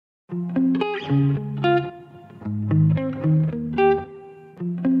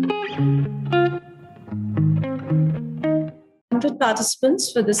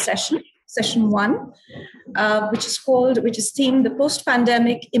participants for this session, session one, which is themed the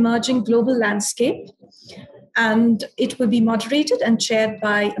post-pandemic emerging global landscape. And it will be moderated and chaired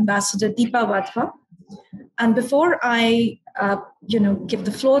by Ambassador Deepa Wadhwa. And before I, give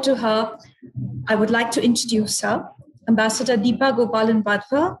the floor to her, I would like to introduce her. Ambassador Deepa Gopalan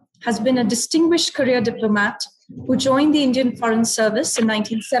Wadhwa has been a distinguished career diplomat who joined the Indian Foreign Service in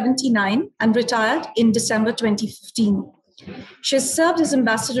 1979 and retired in December 2015. She has served as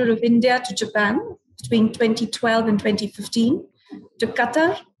Ambassador of India to Japan between 2012 and 2015, to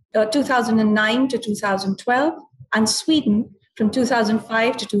Qatar 2009 to 2012, and Sweden from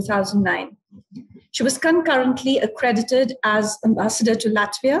 2005 to 2009. She was concurrently accredited as Ambassador to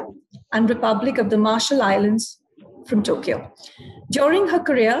Latvia and Republic of the Marshall Islands from Tokyo. During her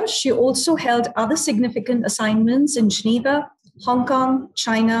career, she also held other significant assignments in Geneva, Hong Kong,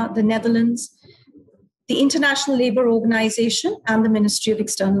 China, the Netherlands, the International Labour Organization, and the Ministry of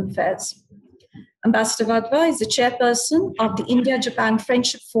External Affairs. Ambassador Wadhwa is the chairperson of the India-Japan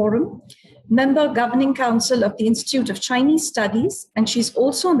Friendship Forum, member governing council of the Institute of Chinese Studies, and she's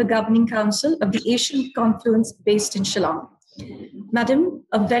also on the governing council of the Asian Confluence based in Shillong. Madam,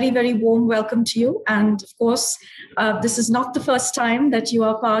 a very, very warm welcome to you. And of course, this is not the first time that you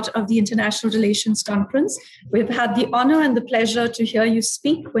are part of the International Relations Conference. We've had the honor and the pleasure to hear you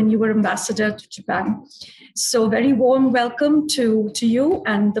speak when you were ambassador to Japan. So very warm welcome to you,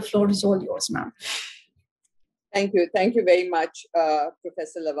 and the floor is all yours, ma'am. Thank you. Thank you very much,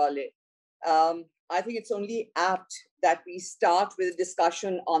 Professor Lavale. I think it's only apt that we start with a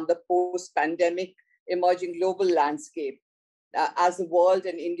discussion on the post-pandemic emerging global landscape as the world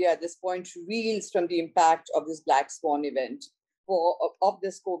and India at this point reels from the impact of this black swan event of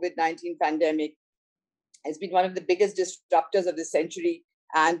this COVID-19 pandemic. Has been one of the biggest disruptors of this century.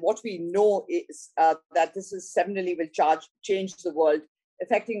 And what we know is that this is seminally will change the world,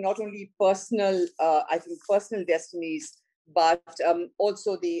 affecting not only personal destinies, but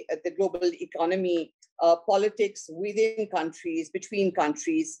also the global economy, politics within countries, between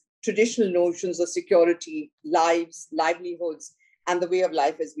countries, traditional notions of security, lives, livelihoods, and the way of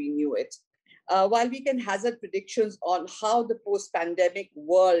life as we knew it. While we can hazard predictions on how the post-pandemic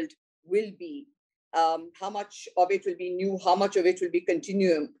world will be, how much of it will be new, how much of it will be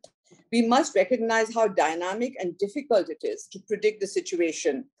continuum, we must recognize how dynamic and difficult it is to predict the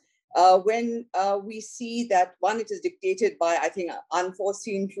situation when we see that, one, it is dictated by, I think,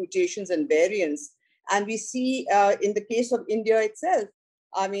 unforeseen mutations and variants. And we see in the case of India itself,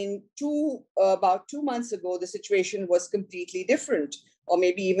 I mean, about 2 months ago, the situation was completely different, or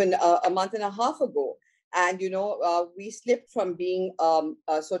maybe even a month and a half ago. And, we slipped from being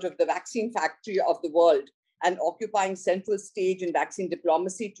sort of the vaccine factory of the world and occupying central stage in vaccine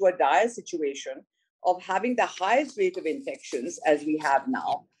diplomacy to a dire situation of having the highest rate of infections as we have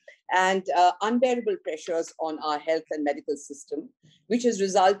now, and unbearable pressures on our health and medical system, which has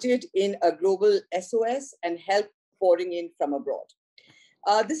resulted in a global SOS and help pouring in from abroad.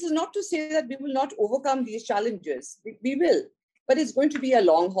 This is not to say that we will not overcome these challenges. We will, but it's going to be a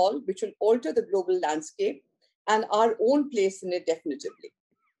long haul, which will alter the global landscape and our own place in it definitively.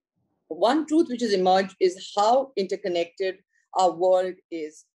 One truth which has emerged is how interconnected our world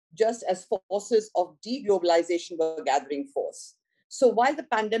is, just as forces of deglobalization were gathering force. So while the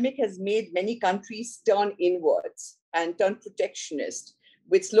pandemic has made many countries turn inwards and turn protectionist,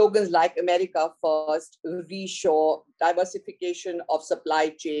 with slogans like America first, reshore, diversification of supply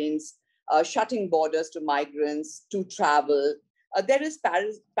chains, shutting borders to migrants, to travel. There is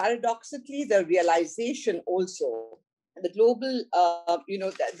paradoxically the realization also, the global,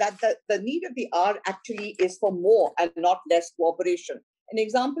 that the need of the hour actually is for more and not less cooperation. An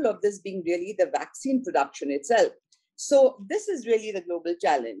example of this being really the vaccine production itself. So this is really the global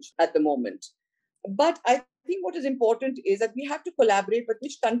challenge at the moment. But I think what is important is that we have to collaborate, but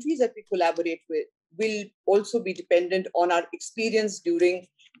which countries that we collaborate with will also be dependent on our experience during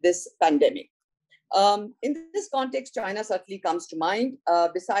this pandemic. In this context, China certainly comes to mind,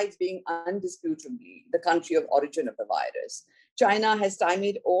 besides being undisputably the country of origin of the virus. China has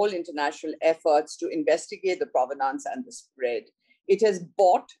stymied all international efforts to investigate the provenance and the spread. It has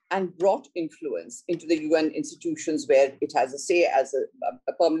bought and brought influence into the UN institutions where it has a say as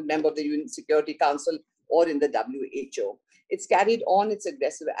a permanent member of the UN Security Council or in the WHO. It's carried on its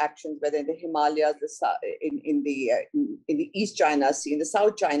aggressive actions, whether in the Himalayas, in the East China Sea, in the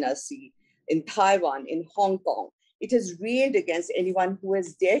South China Sea, in Taiwan, in Hong Kong. It has railed against anyone who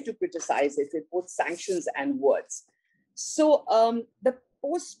has dared to criticize it with both sanctions and words. So the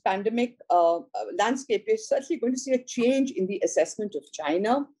post-pandemic landscape is certainly going to see a change in the assessment of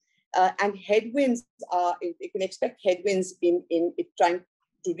China And headwinds are, you can expect headwinds in it trying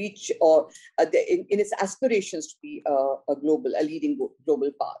to reach or in its aspirations to be a leading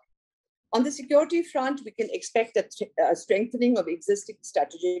global power. On the security front, we can expect a strengthening of existing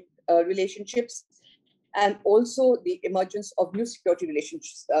strategic relationships, and also the emergence of new security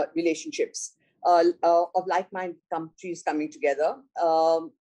relationships of like-minded countries coming together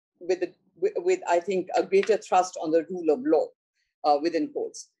with, I think, a greater thrust on the rule of law within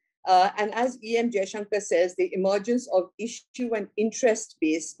quotes. And as E.M. Jaishankar says, the emergence of issue and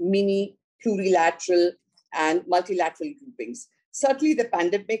interest-based mini, plurilateral, and multilateral groupings. Certainly, the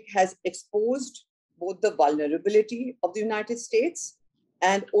pandemic has exposed both the vulnerability of the United States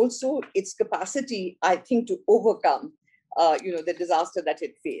and also its capacity, I think, to overcome the disaster that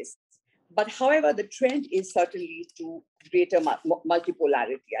it faced. But however, the trend is certainly to greater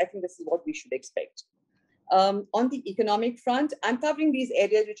multipolarity. I think this is what we should expect. On the economic front, I'm covering these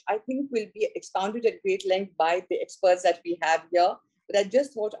areas which I think will be expounded at great length by the experts that we have here. But I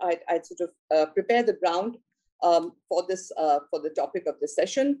just thought I'd sort of prepare the ground for the topic of this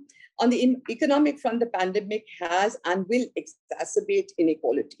session. On the economic front, the pandemic has and will exacerbate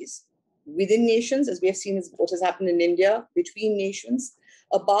inequalities within nations, as we have seen what has happened in India, between nations.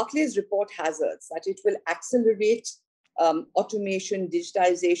 A Barclays report hazards that it will accelerate automation,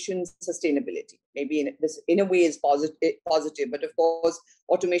 digitization, sustainability. Maybe in a way is positive, but of course,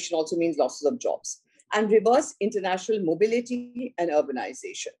 automation also means losses of jobs. And reverse international mobility and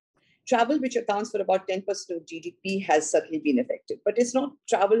urbanization. Travel, which accounts for about 10% of GDP, has certainly been affected. But it's not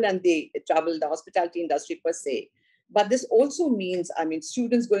travel and the hospitality industry per se. But this also means,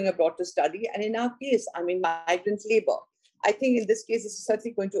 students going abroad to study. And in our case, migrant labor. I think in this case, this is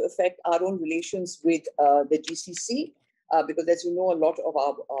certainly going to affect our own relations with the GCC, because as you know, a lot of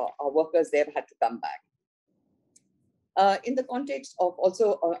our workers there have had to come back. In the context of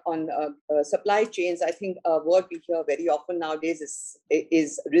also on supply chains, I think a word we hear very often nowadays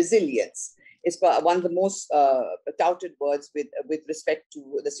is resilience. It's one of the most touted words with respect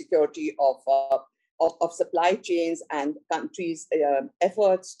to the security of supply chains and countries'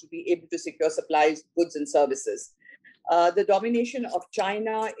 efforts to be able to secure supplies, goods, and services. The domination of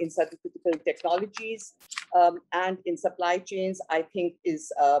China in certain critical technologies and in supply chains, I think, is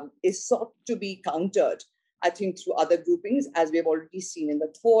sought to be countered, I think, through other groupings, as we have already seen in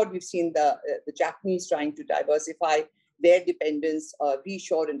the Quad. We've seen the Japanese trying to diversify their dependence,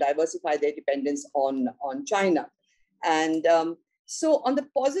 reshore and diversify their dependence on China. And so on the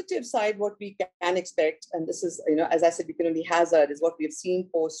positive side, what we can expect, and this is, as I said, we can only hazard, is what we've seen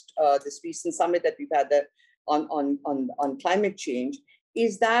post this recent summit that we've had on climate change,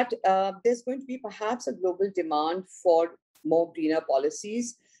 is that there's going to be perhaps a global demand for more greener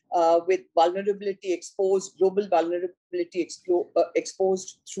policies with global vulnerability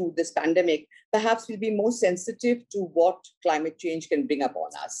exposed through this pandemic. Perhaps we'll be more sensitive to what climate change can bring upon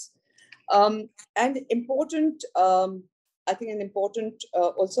us. And important, I think an important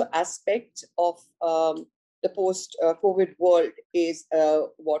also aspect of the post-COVID world is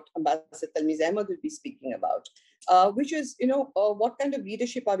what Ambassador Talmiz Ahmed will be speaking about, which is, what kind of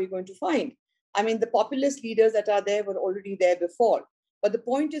leadership are we going to find? The populist leaders that are there were already there before. But the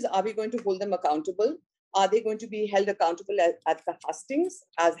point is, are we going to hold them accountable? Are they going to be held accountable at the hustings,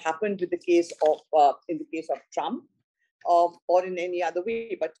 as happened with the case of in the case of Trump, or in any other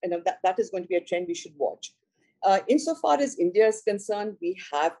way? But that is going to be a trend we should watch. Insofar as India is concerned, we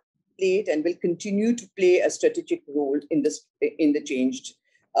have played and will continue to play a strategic role in the changed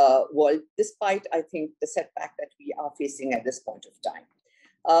world, despite, I think, the setback that we are facing at this point of time.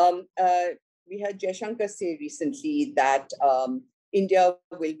 We heard Jaishankar say recently that India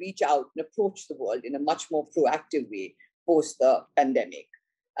will reach out and approach the world in a much more proactive way post the pandemic.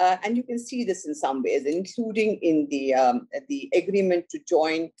 And you can see this in some ways, including in the agreement to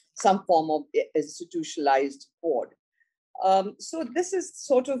join some form of institutionalized board. So this is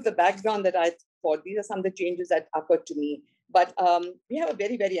sort of the background that I thought. These are some of the changes that occurred to me. But we have a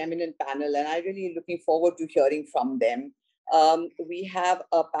very, very eminent panel, and I'm really looking forward to hearing from them. We have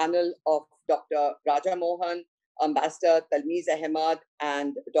a panel of Dr. Raja Mohan, Ambassador Talmiz Ahmed,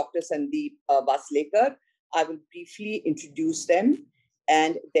 and Dr. Sandeep Vaslekar. I will briefly introduce them.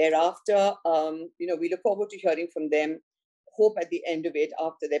 And thereafter, we look forward to hearing from them. Hope at the end of it,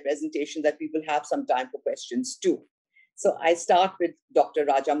 after their presentation, that we will have some time for questions too. So I start with Dr.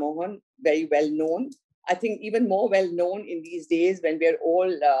 Raja Mohan, very well known. I think even more well known in these days when we're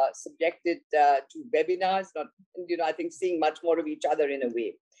all subjected to webinars, I think seeing much more of each other in a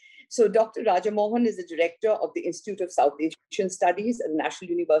way. So Dr. Raja Mohan is the director of the Institute of South Asian Studies at the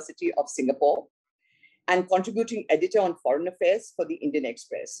National University of Singapore and contributing editor on foreign affairs for the Indian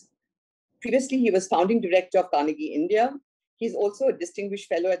Express. Previously, he was founding director of Carnegie India. He's also a distinguished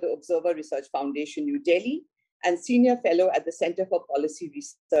fellow at the Observer Research Foundation, New Delhi, and senior fellow at the Center for Policy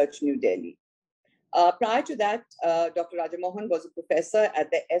Research, New Delhi. Prior to that, Dr. Rajamohan was a professor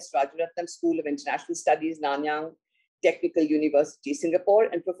at the S. Rajaratnam School of International Studies, Nanyang Technical University, Singapore,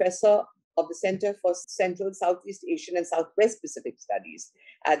 and professor of the Center for Central, Southeast Asian, and Southwest Pacific Studies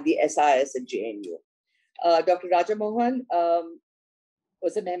at the SIS at JNU. Dr. Rajamohan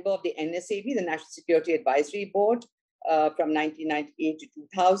was a member of the NSAB, the National Security Advisory Board, from 1998 to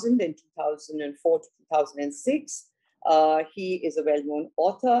 2000, and 2004 to 2006. He is a well-known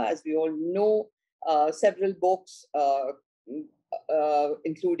author, as we all know, several books,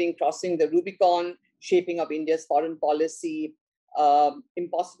 including Crossing the Rubicon, Shaping of India's Foreign Policy,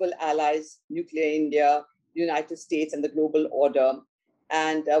 Impossible Allies, Nuclear India, the United States and the Global Order.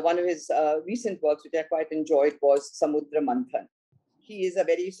 And one of his recent works, which I quite enjoyed, was Samudra Manthan. He is a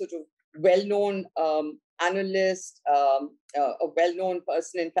very sort of well-known analyst, a well-known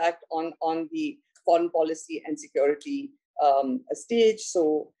person, in fact, on the foreign policy and security stage.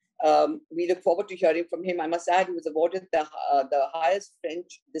 So we look forward to hearing from him. I must add, he was awarded the highest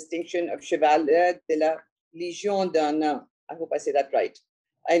French distinction of Chevalier de la Légion d'Honneur. I hope I say that right.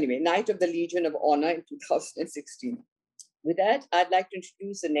 Anyway, Knight of the Legion of Honor in 2016. With that, I'd like to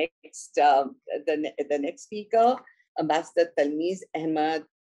introduce the next speaker, Ambassador Talmiz Ahmad.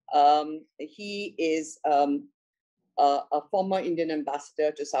 He is a former Indian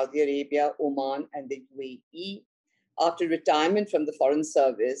ambassador to Saudi Arabia, Oman, and the UAE. After retirement from the Foreign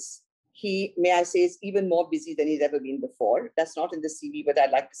Service, he, may I say, is even more busy than he's ever been before. That's not in the CV, but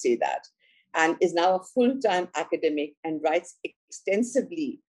I'd like to say that. And is now a full-time academic and writes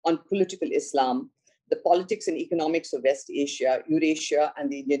extensively on political Islam, the politics and economics of West Asia, Eurasia, and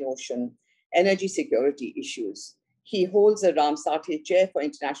the Indian Ocean, energy security issues. He holds a Ram Sathe Chair for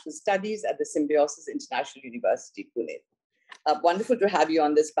International Studies at the Symbiosis International University, Pune. Wonderful to have you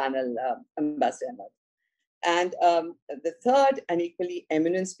on this panel, Ambassador Ahmad. And the third and equally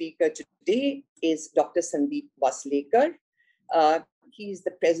eminent speaker today is Dr. Sandeep Waslekar. He is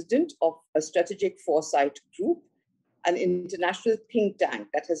the president of a Strategic Foresight Group, an international think tank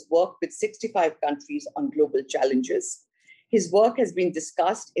that has worked with 65 countries on global challenges. His work has been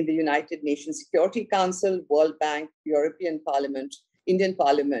discussed in the United Nations Security Council, World Bank, European Parliament, Indian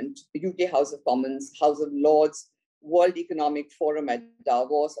Parliament, the UK House of Commons, House of Lords, World Economic Forum at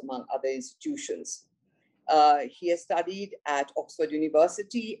Davos, among other institutions. He has studied at Oxford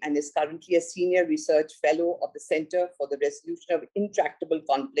University and is currently a senior research fellow of the Center for the Resolution of Intractable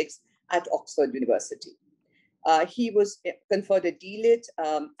Conflicts at Oxford University. He was conferred a D.Litt.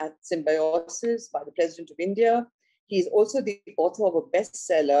 At Symbiosis by the President of India. He is also the author of a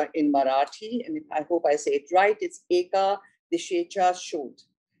bestseller in Marathi, and I hope I say it right, it's Eka Dishecha Shod,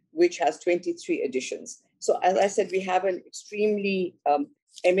 which has 23 editions. So as I said, we have an extremely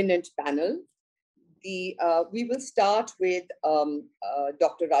eminent panel. We will start with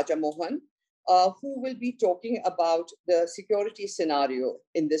Dr. Rajamohan, who will be talking about the security scenario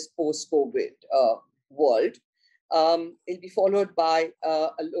in this post-COVID world. It'll be followed by a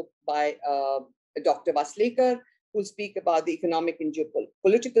look by Dr. Waslekar, who will speak about the economic and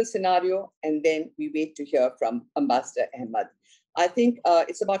geopolitical scenario, and then we wait to hear from Ambassador Ahmad. I think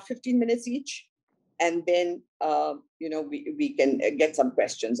it's about 15 minutes each, and then we can get some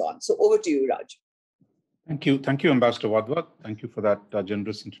questions on. So over to you, Raj. Thank you, Ambassador Wadhwa. Thank you for that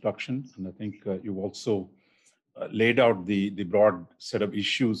generous introduction, and I think you've also laid out the broad set of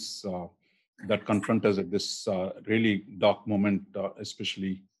issues that confront us at this really dark moment,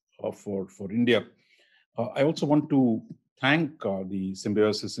 especially for India. I also want to thank the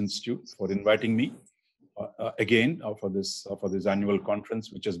Symbiosis Institute for inviting me again for this annual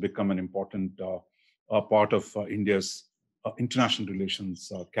conference, which has become an important part of India's international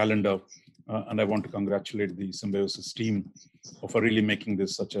relations calendar. And I want to congratulate the Symbiosis team for really making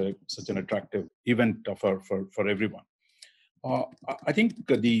this such an attractive event for everyone. I think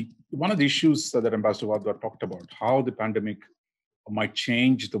one of the issues that Ambassador Wadhwa talked about, how the pandemic might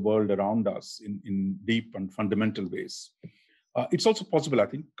change the world around us in deep and fundamental ways. It's also possible, I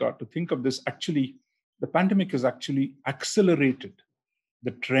think, to think of this actually, the pandemic has actually accelerated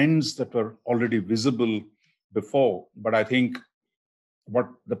the trends that were already visible before. But I think what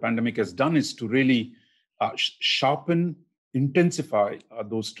the pandemic has done is to really sharpen, intensify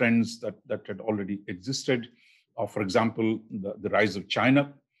those trends that had already existed. For example, the rise of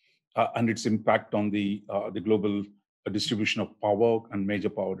China and its impact on the global distribution of power and major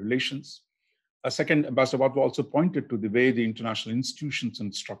power relations. Second, Ambassador Wadhwa also pointed to the way the international institutions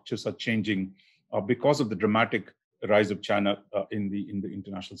and structures are changing because of the dramatic rise of China in the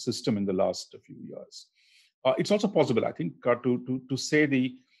international system in the last few years. It's also possible, I think, to say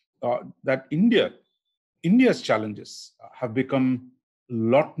that India's challenges have become a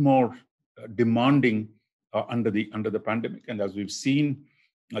lot more demanding under the pandemic, and as we've seen,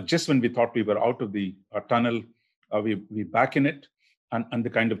 just when we thought we were out of the tunnel, we're back in it, and the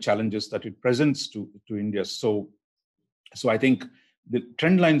kind of challenges that it presents to India. So I think the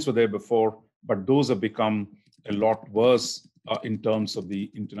trend lines were there before, but those have become a lot worse in terms of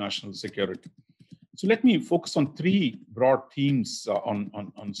the international security. So let me focus on three broad themes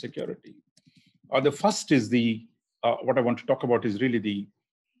on security. The first is what I want to talk about is really the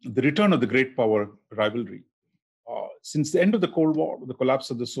return of the great power rivalry. Since the end of the Cold War, the collapse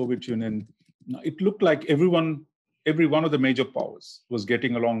of the Soviet Union, it looked like every one of the major powers was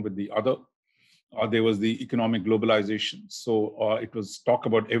getting along with the other. There was the economic globalization. So it was talk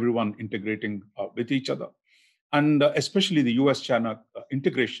about everyone integrating with each other. And especially the US-China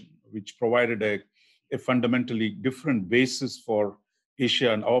integration, which provided a fundamentally different basis for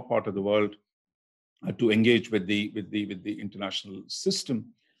Asia and our part of the world to engage with the international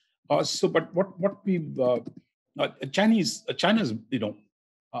system. But what we've China's,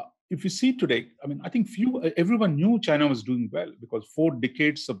 if you see today, I mean, I think everyone knew China was doing well because 4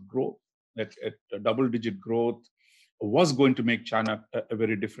 decades of growth at double-digit growth was going to make China a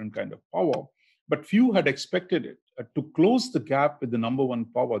very different kind of power. But few had expected it to close the gap with the number one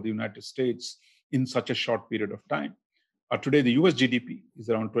power, the United States, in such a short period of time. Today, the US GDP is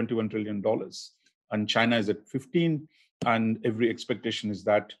around $21 trillion, and China is at 15, and every expectation is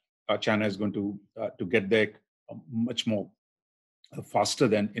that China is going to get there much more faster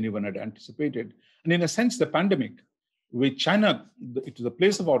than anyone had anticipated. And in a sense, the pandemic, with China, it is a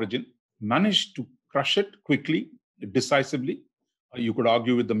place of origin, managed to crush it quickly, decisively. You could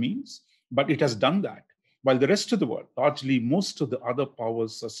argue with the means, but it has done that. While the rest of the world, largely most of the other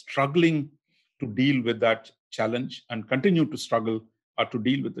powers, are struggling to deal with that challenge and continue to struggle to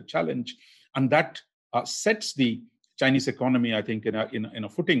deal with the challenge. And that sets the Chinese economy, I think, in a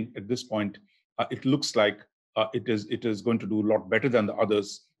footing at this point. It looks like it is going to do a lot better than the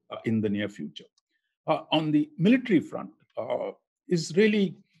others in the near future. On the military front, is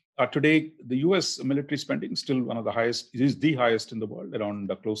really today the US military spending still one of the highest, it is the highest in the world,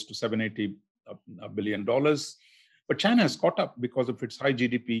 around close to $780 billion. But China has caught up because of its high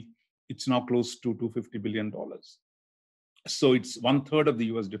GDP. It's now close to $250 billion. So it's 1/3 of the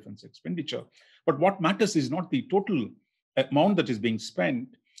US defense expenditure. But what matters is not the total amount that is being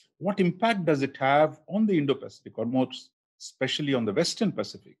spent. What impact does it have on the Indo-Pacific, or more especially on the Western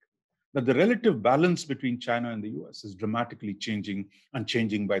Pacific? That the relative balance between China and the US is dramatically changing and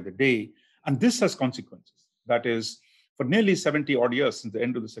changing by the day. And this has consequences. That is, for nearly 70 odd years since the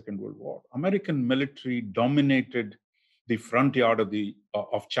end of the Second World War, American military dominated the front yard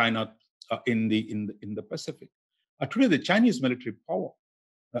of China in the Pacific. Today, the Chinese military power,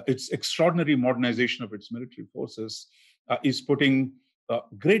 its extraordinary modernization of its military forces, is putting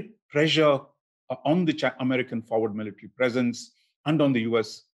great pressure on the American forward military presence and on the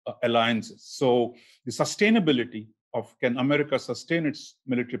US alliances. So the sustainability of, can America sustain its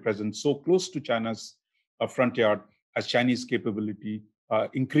military presence so close to China's front yard as Chinese capability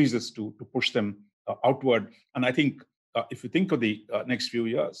increases to push them outward? And I think if you think of the next few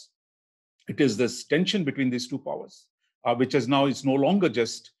years, it is this tension between these two powers, which is now is no longer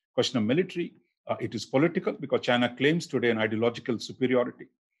just a question of military. It is political, because China claims today an ideological superiority,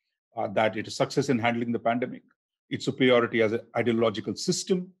 that it is success in handling the pandemic, its superiority as an ideological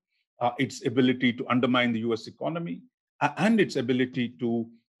system, its ability to undermine the US economy, and its ability to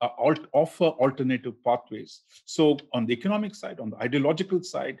offer alternative pathways. So on the economic side, on the ideological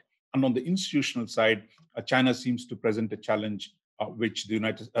side, and on the institutional side, China seems to present a challenge which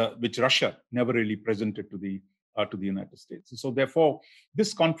Russia never really presented to the United States. And so therefore,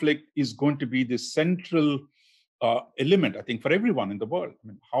 this conflict is going to be the central element, I think, for everyone in the world. I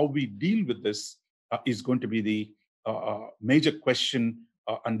mean, how we deal with this is going to be the major question,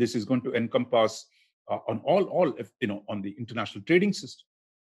 and this is going to encompass on on the international trading system,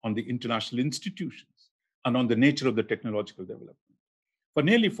 on the international institutions, and on the nature of the technological development. For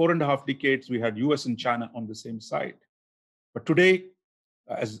nearly 4.5 decades, we had US and China on the same side. But today,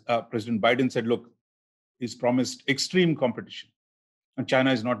 as President Biden said, look, he's promised extreme competition, and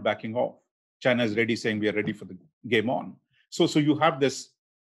China is not backing off. China is ready, saying we are ready for the game on. So you have this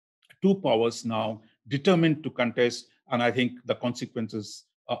two powers now determined to contest, and I think the consequences,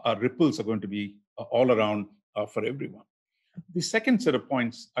 ripples are going to be all around for everyone. The second set of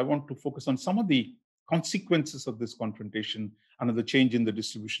points, I want to focus on some of the consequences of this confrontation and of the change in the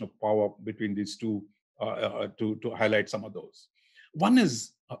distribution of power between these two to highlight some of those. One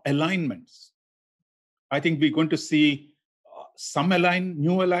is alignments. I think we're going to see some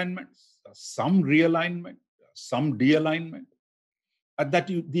new alignments, some realignment, some de-alignment.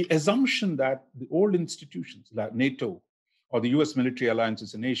 The assumption that the old institutions like NATO or the US military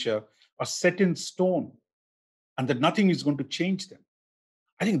alliances in Asia are set in stone and that nothing is going to change them.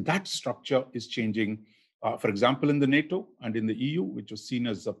 I think that structure is changing. For example, in the NATO and in the EU, which was seen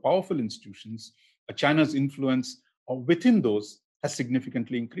as powerful institutions, China's influence within those has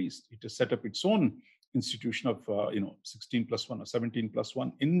significantly increased. It has set up its own institution of 16 plus 1 or 17 plus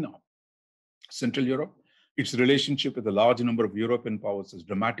 1 in Central Europe. Its relationship with a large number of European powers has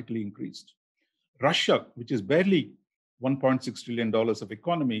dramatically increased. Russia, which is barely $1.6 trillion of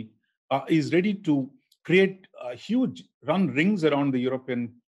economy, is ready to create run rings around the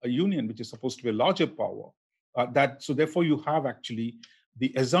European Union, which is supposed to be a larger power. So therefore you have actually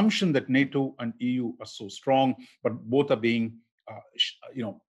the assumption that NATO and EU are so strong, but both are being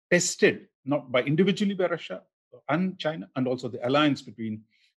tested, not by individually by Russia and China, and also the alliance between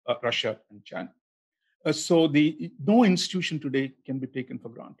Russia and China. So no institution today can be taken for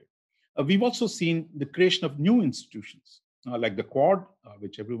granted. We've also seen the creation of new institutions, like the Quad,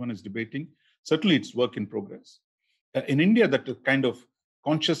 which everyone is debating. Certainly it's work in progress. In India, that is kind of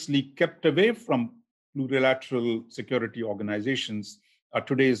consciously kept away from plurilateral security organizations,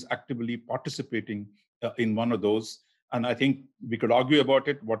 today is actively participating in one of those. And I think we could argue about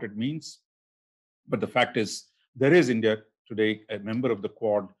it, what it means. But the fact is, there is India today a member of the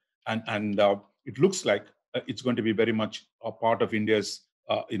Quad, and it looks like it's going to be very much a part of India's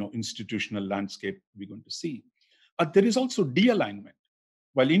institutional landscape we're going to see. There is also de-alignment.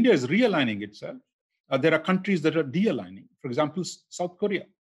 While India is realigning itself, there are countries that are de-aligning. For example, South Korea,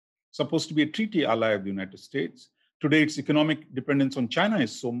 supposed to be a treaty ally of the United States. Today, its economic dependence on China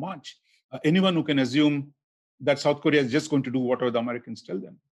is so much. Anyone who can assume that South Korea is just going to do whatever the Americans tell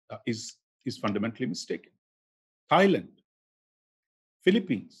them is fundamentally mistaken. Thailand,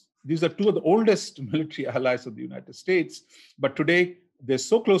 Philippines, these are two of the oldest military allies of the United States, but today they're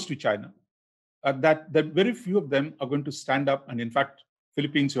so close to China that very few of them are going to stand up. And in fact,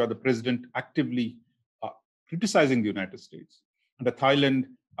 Philippines, you have the president actively criticizing the United States. And the Thailand,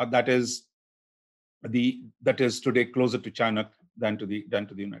 that is today closer to China than to the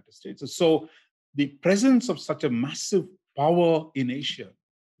United States. So the presence of such a massive power in Asia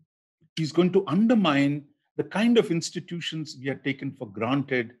is going to undermine the kind of institutions we have taken for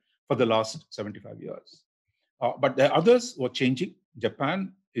granted for the last 75 years. But there are others who are changing.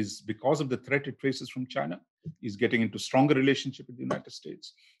 Japan is, because of the threat it faces from China, is getting into stronger relationship with the United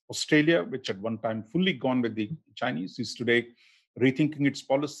States. Australia, which at one time fully gone with the Chinese, is today rethinking its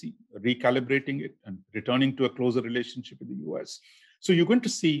policy, recalibrating it, and returning to a closer relationship with the US. So you're going to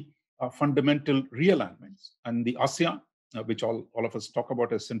see fundamental realignments. And the ASEAN, which all of us talk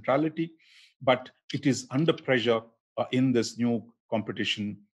about as centrality, but it is under pressure in this new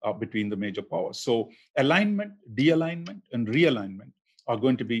competition between the major powers. So alignment, de-alignment, and realignment are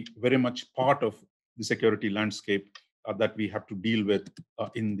going to be very much part of the security landscape that we have to deal with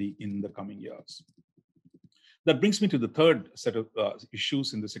in the coming years. That brings me to the third set of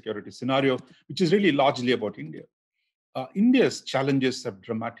issues in the security scenario, which is really largely about India. India's challenges have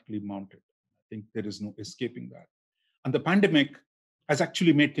dramatically mounted. I think there is no escaping that. And the pandemic has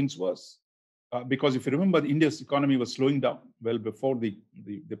actually made things worse. Because if you remember, India's economy was slowing down well before the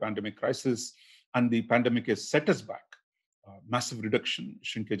pandemic crisis, and the pandemic has set us back. Massive reduction,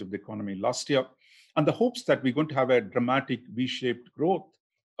 shrinkage of the economy last year, and the hopes that we're going to have a dramatic V-shaped growth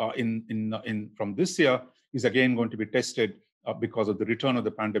from this year is again going to be tested because of the return of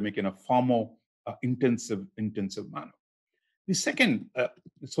the pandemic in a far more intensive manner. The second,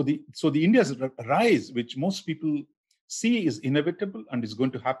 so the India's rise, which most people see is inevitable and is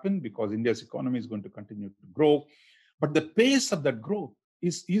going to happen because India's economy is going to continue to grow, but the pace of that growth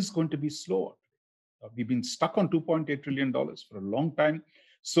is going to be slower. We've been stuck on $2.8 trillion for a long time.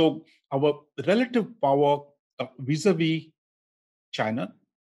 So our relative power vis-a-vis China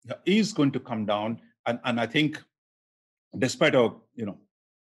is going to come down. And I think despite our,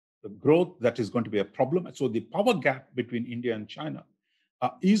 the growth that is going to be a problem. So the power gap between India and China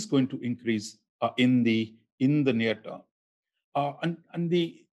is going to increase in the near term. And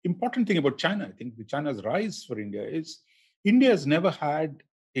the important thing about China, I think China's rise for India is India has never had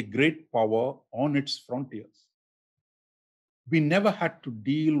a great power on its frontiers. We never had to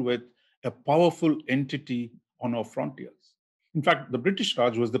deal with a powerful entity on our frontiers. In fact, the British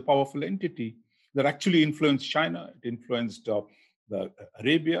Raj was the powerful entity that actually influenced China. It influenced the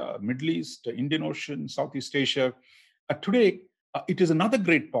Arabia, Middle East, Indian Ocean, Southeast Asia. Today, it is another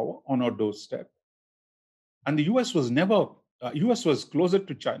great power on our doorstep. And the US was never, US was closer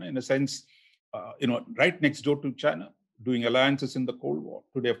to China in a sense, right next door to China, doing alliances in the Cold War.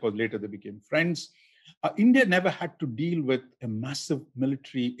 Today, of course, later they became friends. India never had to deal with a massive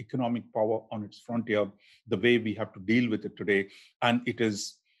military economic power on its frontier the way we have to deal with it today. And it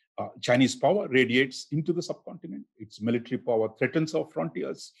is Chinese power radiates into the subcontinent. Its military power threatens our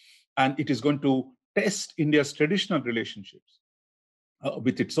frontiers. And it is going to test India's traditional relationships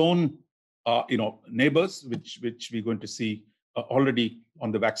with its own neighbors, which we're going to see already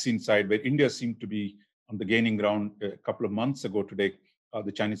on the vaccine side, where India seemed to be on the gaining ground a couple of months ago. Today,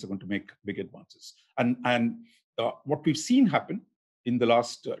 the Chinese are going to make big advances. And what we've seen happen in the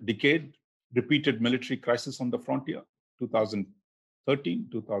last decade, repeated military crisis on the frontier, 2013,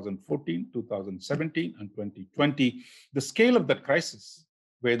 2014, 2017, and 2020, the scale of that crisis,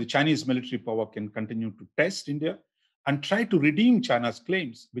 where the Chinese military power can continue to test India and try to redeem China's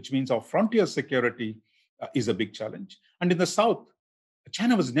claims, which means our frontier security is a big challenge. And in the South,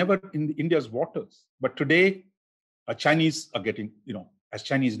 China was never in India's waters. But today, Chinese are getting, as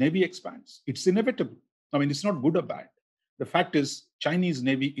Chinese Navy expands, it's inevitable. I mean, it's not good or bad. The fact is, Chinese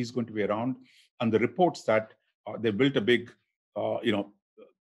Navy is going to be around. And the reports that they built a big,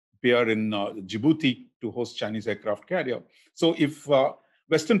 pier in Djibouti to host Chinese aircraft carrier. So if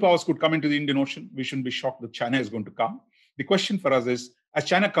Western powers could come into the Indian Ocean, we shouldn't be shocked that China is going to come. The question for us is, as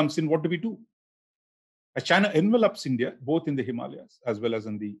China comes in, what do we do? As China envelops India, both in the Himalayas as well as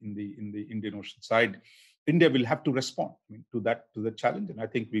in the Indian Ocean side, India will have to respond to the challenge. And I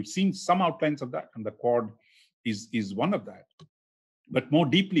think we've seen some outlines of that, and the Quad is one of that. But more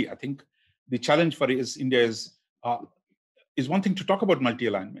deeply, I think the challenge for India is one thing to talk about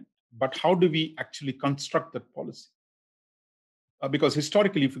multi-alignment, but how do we actually construct that policy? Because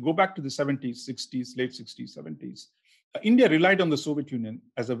historically, if you go back to the 70s, 60s, late 60s, 70s, India relied on the Soviet Union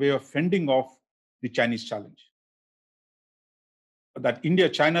as a way of fending off the Chinese challenge. That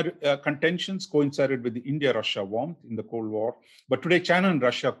India-China contentions coincided with the India-Russia warmth in the Cold War. But today, China and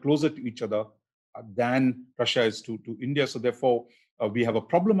Russia are closer to each other than Russia is to India. So therefore, we have a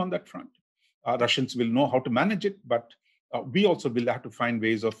problem on that front. Russians will know how to manage it, but we also will have to find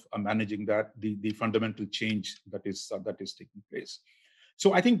ways of managing that, the fundamental change that is taking place.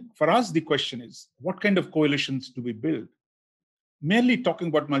 So I think for us, the question is, what kind of coalitions do we build? Merely talking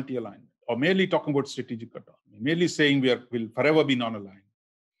about multi-alignment, or merely talking about strategic autonomy, merely saying we'll forever be non-aligned.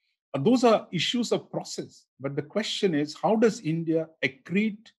 Those are issues of process. But the question is, how does India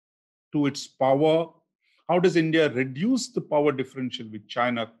accrete to its power? How does India reduce the power differential with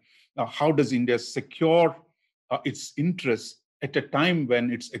China? How does India secure its interests at a time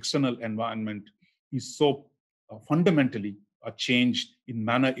when its external environment is so fundamentally changed in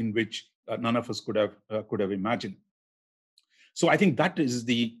manner in which none of us could have imagined? So I think that is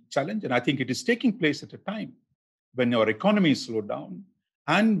the challenge, and I think it is taking place at a time when our economy is slowed down,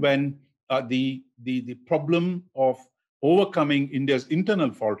 and when the problem of overcoming India's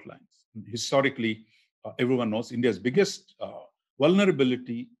internal fault lines. Historically, everyone knows India's biggest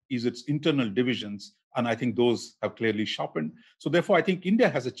vulnerability is its internal divisions, and I think those have clearly sharpened. So therefore, I think India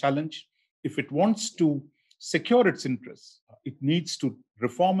has a challenge. If it wants to secure its interests, it needs to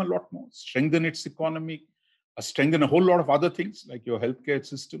reform a lot more, strengthen its economy, strengthen a whole lot of other things like your healthcare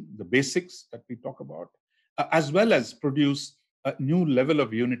system, the basics that we talk about, as well as produce a new level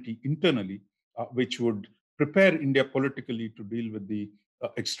of unity internally, which would prepare India politically to deal with the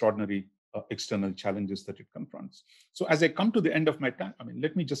extraordinary external challenges that it confronts. So as I come to the end of my time,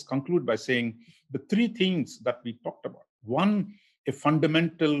 let me just conclude by saying the three things that we talked about. One, a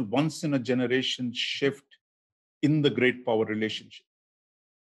fundamental once-in-a-generation shift in the great power relationship.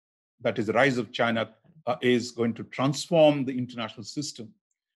 That is, the rise of China is going to transform the international system.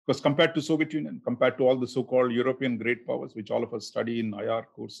 Because compared to Soviet Union, compared to all the so-called European great powers, which all of us study in IR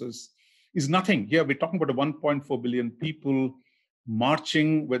courses, is nothing. Here we're talking about 1.4 billion people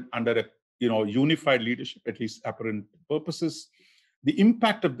marching under a unified leadership, at least apparent purposes. The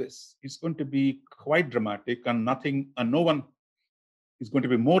impact of this is going to be quite dramatic, and no one is going to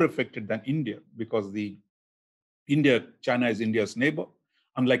be more affected than India, because China is India's neighbor.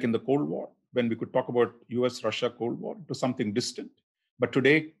 Unlike in the Cold War, when we could talk about US-Russia Cold War, it was something distant. But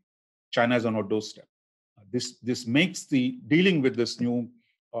today, China is on our doorstep. This makes the dealing with this new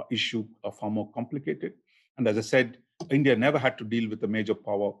issue far more complicated. And as I said, India never had to deal with a major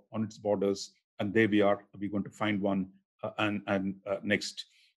power on its borders, and there we are. We're going to find one, and next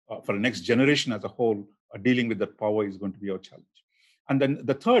for the next generation as a whole, dealing with that power is going to be our challenge. And then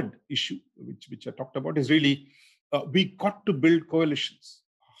the third issue, which I talked about, is really we got to build coalitions.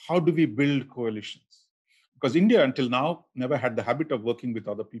 How do we build coalitions? Because India, until now, never had the habit of working with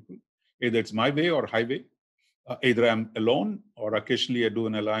other people. Either it's my way or highway. Either I'm alone or occasionally I do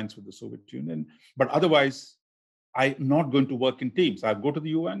an alliance with the Soviet Union. But otherwise, I'm not going to work in teams. I go to the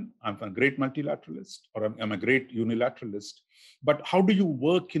UN, I'm a great multilateralist, or I'm a great unilateralist. But how do you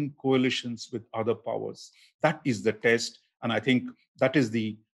work in coalitions with other powers? That is the test. And I think that is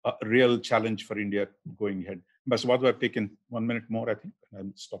the real challenge for India going ahead. Ambassador Wadhwa, I've taken 1 minute more, I think,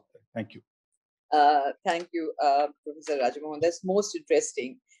 and I'll stop there. Thank you. Thank you, Professor Rajamohan. That's most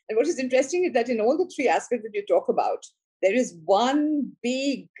interesting. And what is interesting is that in all the three aspects that you talk about, there is one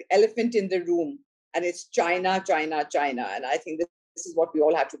big elephant in the room, and it's China, China, China. And I think this is what we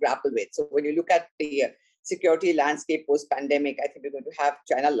all have to grapple with. So when you look at the security landscape post-pandemic, I think we're going to have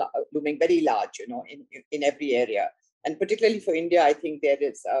China looming very large, in every area. And particularly for India, I think there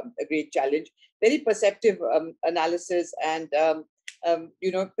is a great challenge. Very perceptive analysis, and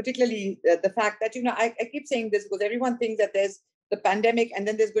particularly the fact that, I keep saying this because everyone thinks that there's the pandemic and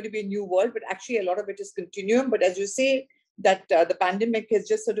then there's going to be a new world, but actually a lot of it is continuum. But as you say, that the pandemic has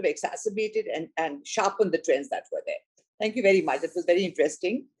just sort of exacerbated and sharpened the trends that were there. Thank you very much. That was very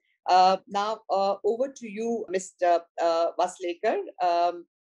interesting. Now, over to you, Mr. Vaslekar.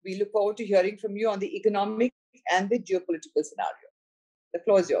 We look forward to hearing from you on the economic and the geopolitical scenario. The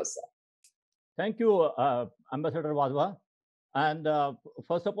floor is yours, sir. Thank you, Ambassador Wadhwa. And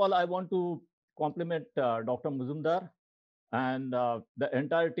first of all, I want to compliment Dr. Muzumdar and the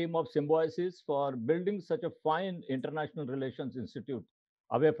entire team of Symbiosis for building such a fine international relations institute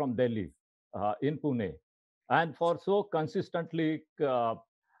away from Delhi in Pune, and for so consistently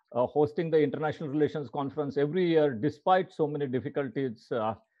hosting the International Relations Conference every year, despite so many difficulties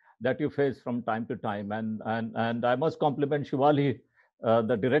that you face from time to time. And I must compliment Shivali,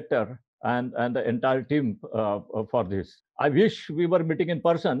 the director, and the entire team for this. I wish we were meeting in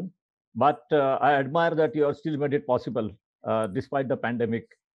person, but I admire that you are still made it possible despite the pandemic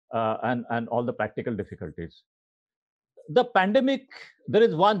and all the practical difficulties. The pandemic, there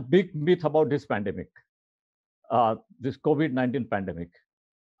is one big myth about this pandemic, this COVID-19 pandemic,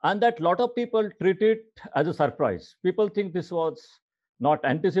 and that a lot of people treat it as a surprise. People think this was not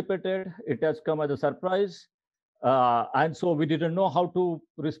anticipated. It has come as a surprise. And so we didn't know how to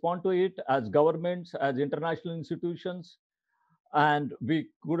respond to it as governments, as international institutions, and we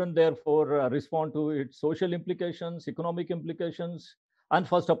couldn't therefore respond to its social implications, economic implications, and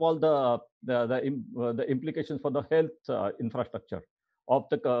first of all, the implications for the health infrastructure of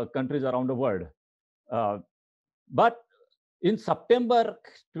the countries around the world. But in September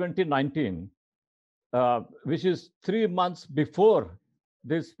 2019, which is 3 months before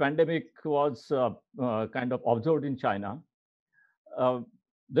this pandemic was kind of observed in China,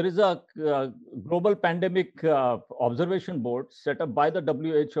 there is a global pandemic observation board set up by the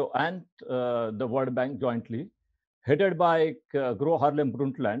WHO and the World Bank jointly, headed by Gro Harlem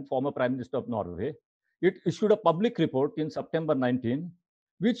Brundtland, former Prime Minister of Norway. It issued a public report in September 19,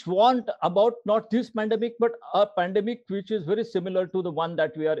 which warned about not this pandemic, but a pandemic which is very similar to the one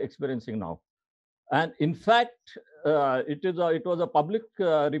that we are experiencing now. And in fact, it was a public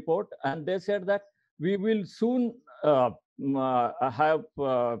report, and they said that we will soon have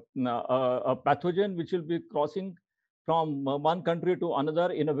a pathogen which will be crossing from one country to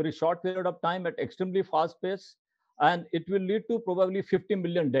another in a very short period of time at extremely fast pace, and it will lead to probably 50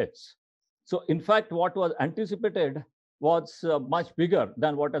 million deaths. So in fact, what was anticipated was much bigger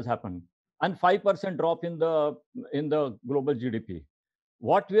than what has happened, and 5% drop in the global GDP.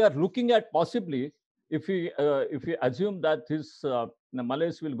 What we are looking at possibly, if we assume that this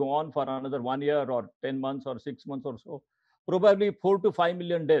malaise will go on for another 1 year or 10 months or 6 months or so, probably 4 to 5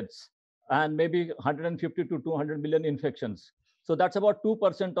 million deaths and maybe 150 to 200 million infections. So that's about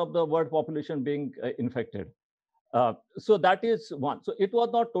 2% of the world population being infected. So that is one. So it was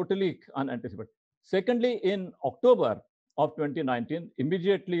not totally unanticipated. Secondly, in October of 2019,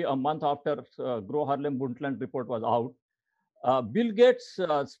 immediately a month after Gro Harlem Brundtland report was out, Bill Gates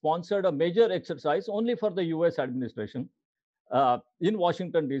sponsored a major exercise only for the US administration in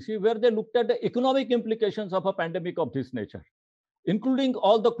Washington, D.C., where they looked at the economic implications of a pandemic of this nature, including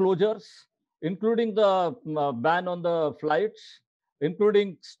all the closures, including the ban on the flights,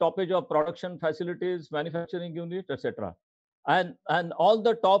 including stoppage of production facilities, manufacturing units, etc. And all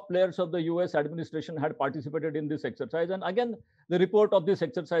the top players of the US administration had participated in this exercise. And again, the report of this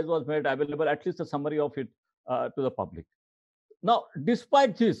exercise was made available, at least a summary of it to the public. Now,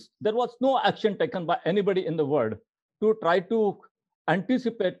 despite this, there was no action taken by anybody in the world to try to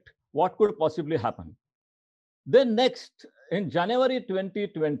anticipate what could possibly happen. Then next, in January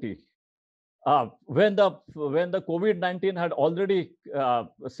 2020, when the COVID-19 had already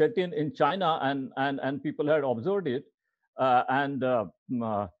set in China and people had observed it, and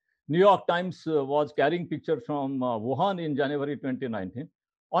New York Times was carrying pictures from Wuhan in January 2019.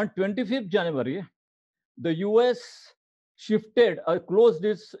 On 25th January, the US shifted, closed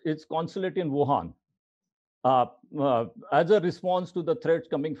its consulate in Wuhan as a response to the threats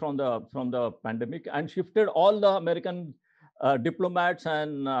coming from the pandemic, and shifted all the American diplomats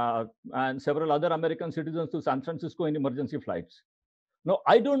and several other American citizens to San Francisco in emergency flights. Now,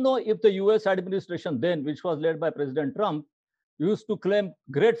 I don't know if the US administration then, which was led by President Trump, used to claim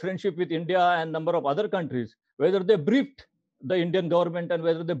great friendship with India and number of other countries, whether they briefed the Indian government and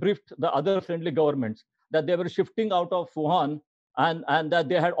whether they briefed the other friendly governments that they were shifting out of Wuhan and that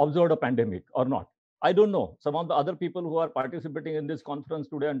they had observed a pandemic or not. I don't know. Some of the other people who are participating in this conference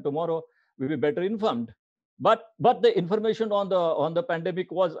today and tomorrow will be better informed. But the information on the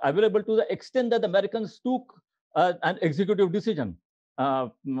pandemic was available to the extent that the Americans took an executive decision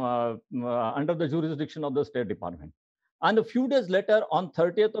under the jurisdiction of the State Department. And a few days later, on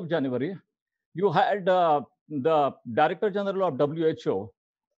 30th of January, you had the Director General of WHO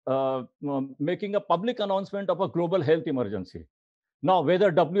making a public announcement of a global health emergency. Now,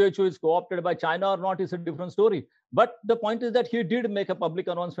 whether WHO is co-opted by China or not is a different story. But the point is that he did make a public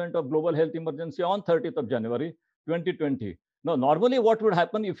announcement of global health emergency on 30th of January, 2020. Now, normally what would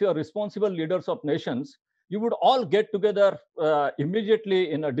happen if you are responsible leaders of nations, you would all get together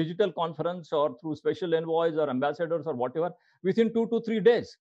immediately in a digital conference or through special envoys or ambassadors or whatever within 2 to 3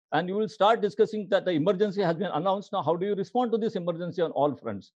 days. And you will start discussing that the emergency has been announced. Now, how do you respond to this emergency on all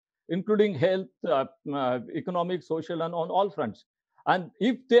fronts, including health, economic, social, and on all fronts? And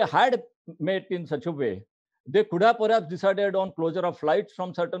if they had met in such a way, they could have perhaps decided on closure of flights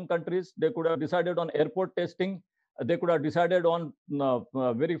from certain countries. They could have decided on airport testing. They could have decided on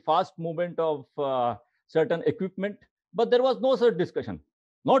very fast movement of certain equipment. But there was no such discussion.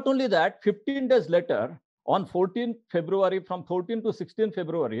 Not only that, 15 days later, on 14th February, from 14 to 16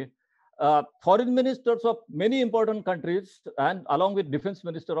 February, foreign ministers of many important countries, and along with defense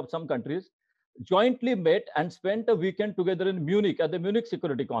minister of some countries, jointly met and spent a weekend together in Munich at the Munich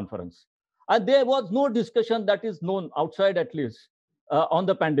Security Conference. And there was no discussion that is known outside, at least, on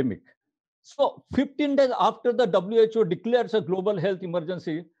the pandemic. So 15 days after the WHO declares a global health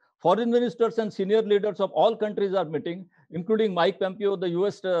emergency, foreign ministers and senior leaders of all countries are meeting, including Mike Pompeo, the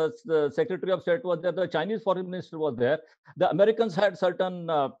US the Secretary of State was there, the Chinese foreign minister was there. The Americans had certain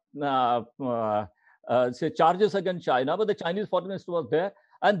say charges against China, but the Chinese foreign minister was there.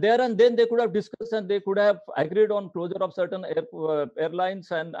 And there and then they could have discussed and they could have agreed on closure of certain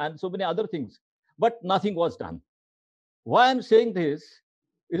airlines and so many other things. But nothing was done. Why I'm saying this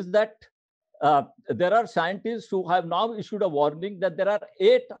is that there are scientists who have now issued a warning that there are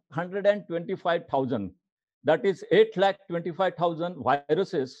 825,000, that is 825,000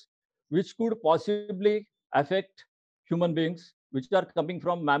 viruses, which could possibly affect human beings, which are coming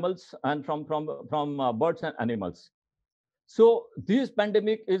from mammals and from birds and animals. So this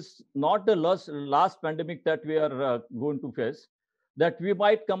pandemic is not the last pandemic that we are going to face, that we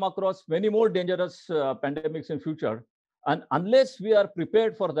might come across many more dangerous pandemics in future. And unless we are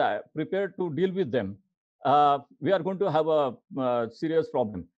prepared for that, prepared to deal with them, we are going to have a serious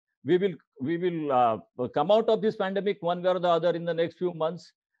problem. We will come out of this pandemic one way or the other in the next few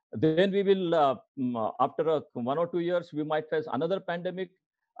months. Then we will, after 1 or 2 years, we might face another pandemic,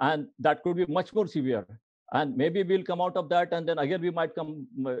 and that could be much more severe. And maybe we'll come out of that, and then again we might come.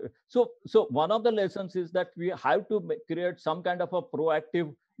 So one of the lessons is that we have to create some kind of a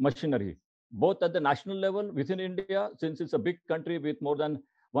proactive machinery, both at the national level within India, since it's a big country with more than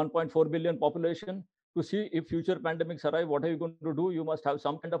 1.4 billion population, to see if future pandemics arrive, what are you going to do? You must have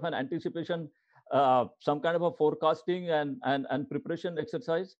some kind of an anticipation, some kind of a forecasting and preparation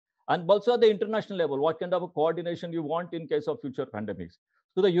exercise. And also at the international level, what kind of a coordination you want in case of future pandemics.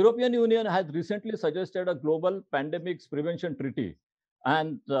 So the European Union has recently suggested a global pandemics prevention treaty.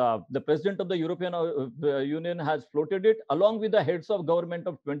 And the president of the European Union has floated it along with the heads of government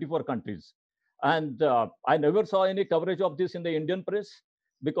of 24 countries. And I never saw any coverage of this in the Indian press,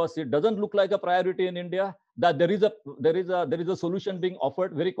 because it doesn't look like a priority in India, that there is a solution being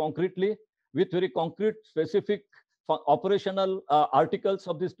offered very concretely with very concrete, specific operational articles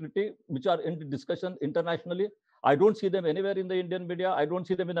of this treaty, which are in discussion internationally. I don't see them anywhere in the Indian media. I don't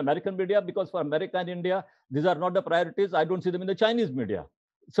see them in the American media, because for America and India, these are not the priorities. I don't see them in the Chinese media.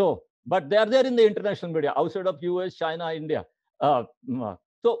 So, but they are there in the international media outside of US, China, India.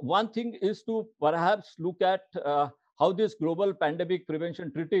 So one thing is to perhaps look at how this global pandemic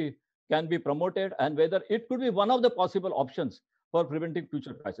prevention treaty can be promoted and whether it could be one of the possible options for preventing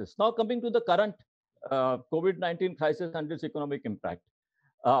future crises. Now coming to the current COVID-19 crisis and its economic impact.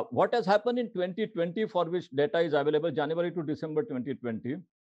 What has happened in 2020, for which data is available, January to December 2020,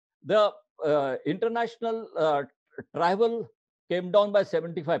 the international travel came down by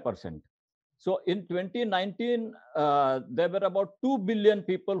 75%. So in 2019, there were about 2 billion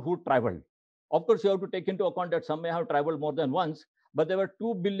people who traveled. Of course, you have to take into account that some may have traveled more than once, but there were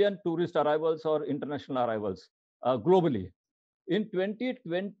 2 billion tourist arrivals or international arrivals globally. In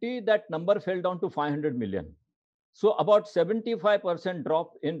 2020, that number fell down to 500 million. So about 75%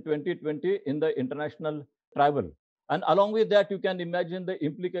 drop in 2020 in the international travel. And along with that, you can imagine the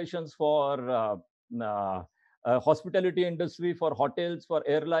implications for hospitality industry, for hotels, for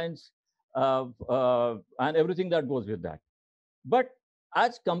airlines, and everything that goes with that. But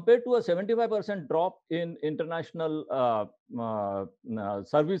as compared to a 75% drop in international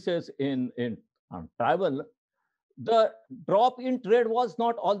services in travel, the drop in trade was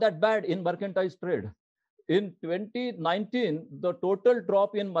not all that bad in mercantile trade. In 2019, the total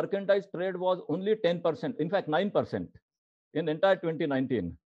drop in mercantile trade was only 10%, in fact, 9% in entire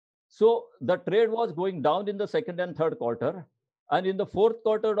 2019. So the trade was going down in the second and third quarter. And in the fourth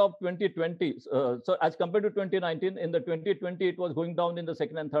quarter of 2020, so as compared to 2019, in the 2020, it was going down in the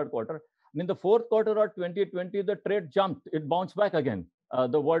second and third quarter. And in the fourth quarter of 2020, the trade jumped. It bounced back again,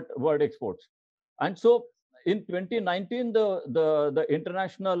 the world exports. And so in 2019, the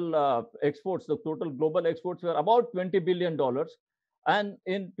international exports, the total global exports were about $20 billion. And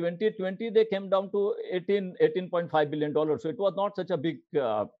in 2020, they came down to $18.5 billion. So it was not such a big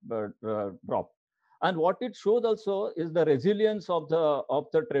drop. And what it shows also is the resilience of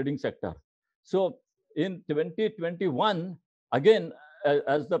the trading sector. So in 2021, again,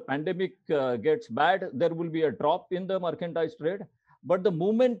 as the pandemic gets bad, there will be a drop in the mercantile trade. But the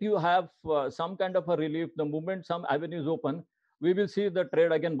moment you have some kind of a relief, the moment some avenues open, we will see the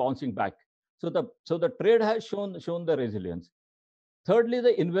trade again bouncing back. So the trade has shown the resilience. Thirdly,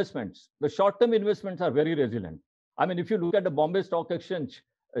 the investments. The short-term investments are very resilient. I mean, if you look at the Bombay Stock Exchange,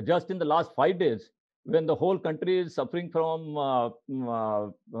 just in the last 5 days, when the whole country is suffering from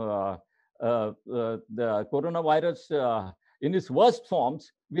the coronavirus in its worst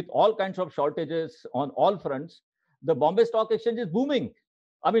forms, with all kinds of shortages on all fronts, the Bombay Stock Exchange is booming.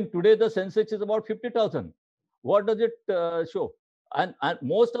 I mean, today the Sensex is about 50,000. What does it show? And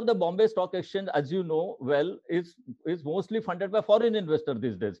most of the Bombay Stock Exchange, as you know well, is mostly funded by foreign investors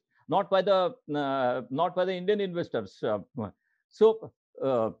these days, not by the Indian investors. So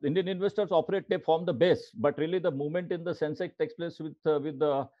Indian investors operate; they form the base, but really the movement in the Sensex takes place with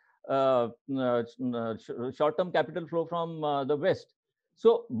the short-term capital flow from the West.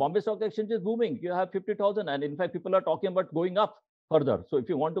 So Bombay Stock Exchange is booming. You have 50,000, and in fact, people are talking about going up further. So if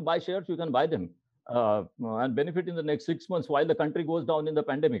you want to buy shares, you can buy them and benefit in the next 6 months while the country goes down in the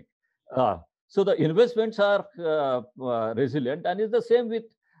pandemic. So the investments are resilient, and it's the same with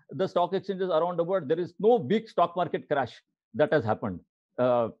the stock exchanges around the world. There is no big stock market crash that has happened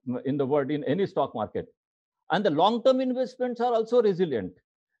in the world in any stock market. And the long-term investments are also resilient.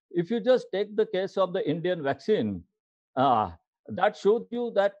 If you just take the case of the Indian vaccine, that shows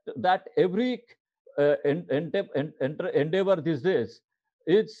you that every endeavor these days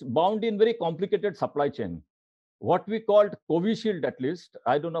is bound in very complicated supply chain. What we called Covishield, at least,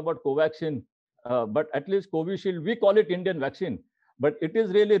 I don't know about Covaxin, but at least Covishield, we call it Indian vaccine, but it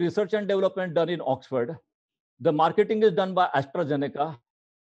is really research and development done in Oxford. The marketing is done by AstraZeneca.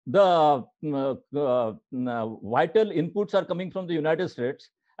 The vital inputs are coming from the United States,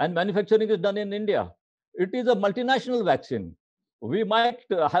 and manufacturing is done in India. It is a multinational vaccine. We might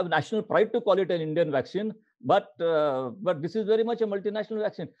have national pride to call it an Indian vaccine, but this is very much a multinational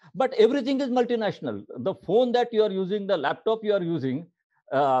vaccine. But everything is multinational. The phone that you are using, the laptop you are using,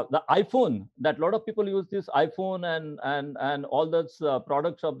 the iPhone, that a lot of people use this iPhone and all those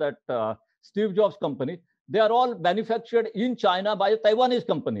products of that Steve Jobs company, they are all manufactured in China by a Taiwanese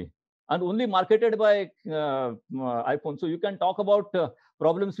company and only marketed by iPhone. So you can talk about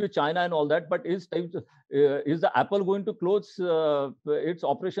problems with China and all that, but is the Apple going to close its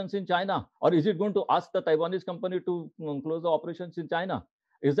operations in China, or is it going to ask the Taiwanese company to close the operations in China?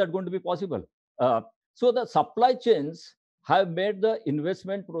 Is that going to be possible? So the supply chains have made the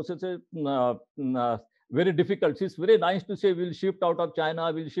investment processes very difficult. It's very nice to say we'll shift out of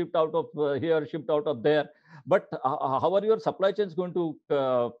China, we'll shift out of here, shift out of there. But how are your supply chains going to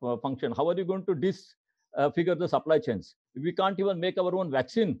function? How are you going to disfigure the supply chains? We can't even make our own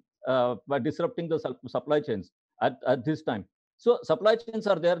vaccine by disrupting the supply chains at this time. So supply chains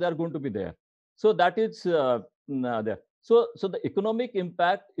are there, they are going to be there. So that is there. So the economic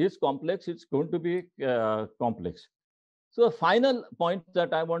impact is complex, it's going to be complex. So the final point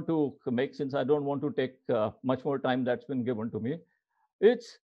that I want to make, since I don't want to take much more time that's been given to me,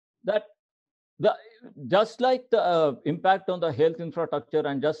 it's that just like the impact on the health infrastructure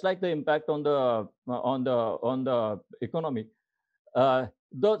and just like the impact on the economy,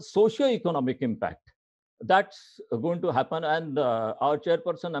 the socio-economic impact that's going to happen. And our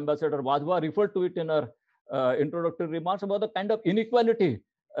chairperson, Ambassador Wadhwa, referred to it in her introductory remarks about the kind of inequality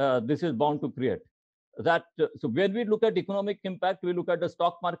this is bound to create. That so when we look at economic impact, we look at the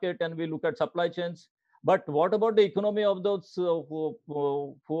stock market and we look at supply chains. But what about the economy of those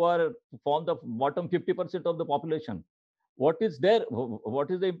who are form the bottom 50% of the population? What is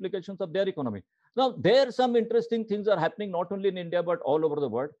the implications of their economy? Now, there some interesting things are happening not only in India but all over the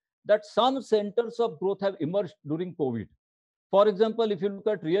world. That some centers of growth have emerged during COVID. For example, if you look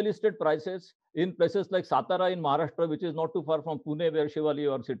at real estate prices in places like Satara in Maharashtra, which is not too far from Pune, where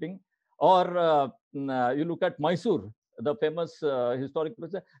Shivali are sitting, or you look at Mysore, the famous historic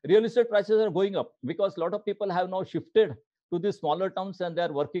place, real estate prices are going up because a lot of people have now shifted to these smaller towns and they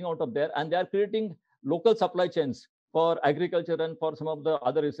are working out of there, and they are creating local supply chains for agriculture and for some of the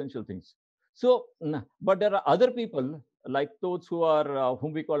other essential things. So, but there are other people like those who are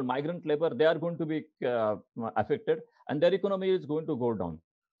whom we call migrant labor. They are going to be affected, and their economy is going to go down.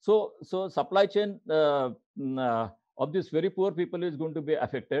 So supply chain of these very poor people is going to be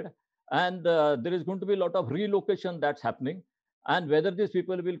affected, and there is going to be a lot of relocation that's happening. And whether these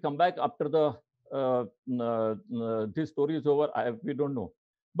people will come back after the this story is over, we don't know.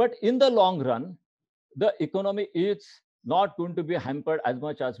 But in the long run, the economy is not going to be hampered as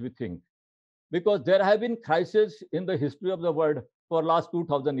much as we think, because there have been crises in the history of the world for last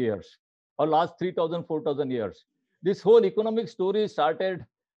 2000 years or last 3000 4000 years. This whole economic story started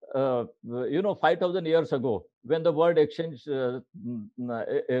 5000 years ago, when the world exchange world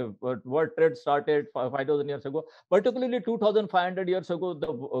trade started 5000 years ago. Particularly 2500 years ago,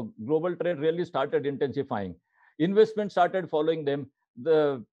 the global trade really started intensifying. Investment started following them.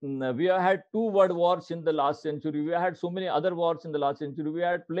 We have had 2 world wars in the last century. We had so many other wars in the last century. We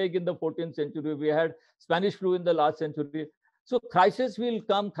had plague in the 14th century. We had Spanish flu in the last century. So crisis will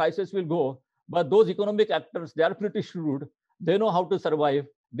come, crisis will go, but those economic actors, they are pretty shrewd. They know how to survive.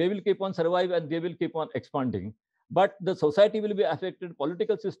 They will keep on survive and they will keep on expanding. But the society will be affected,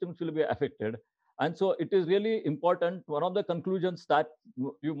 political systems will be affected. And so it is really important. One of the conclusions that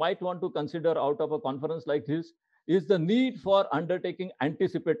you might want to consider out of a conference like this is the need for undertaking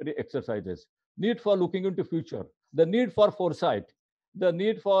anticipatory exercises, need for looking into future, the need for foresight, the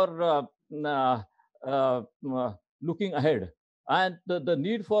need for looking ahead, and the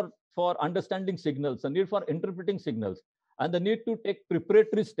need for understanding signals, the need for interpreting signals, and the need to take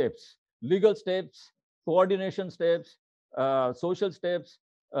preparatory steps, legal steps, coordination steps, social steps,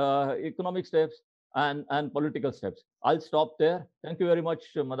 economic steps, and political steps. I'll stop there. Thank you very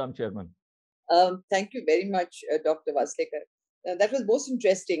much, Madam Chairman. Thank you very much, Dr. Vaslekar. That was most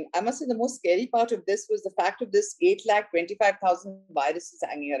interesting. I must say the most scary part of this was the fact of this 8,25,000 viruses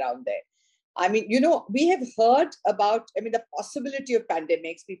hanging around there. I mean, we have heard about, the possibility of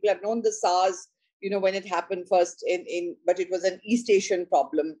pandemics. People have known the SARS, when it happened first but it was an East Asian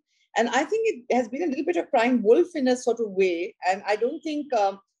problem. And I think it has been a little bit of crying wolf in a sort of way. And I don't think,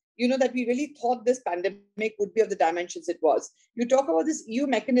 that we really thought this pandemic would be of the dimensions it was. You talk about this EU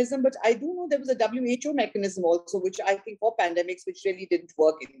mechanism, but I do know there was a WHO mechanism also, which I think for pandemics, which really didn't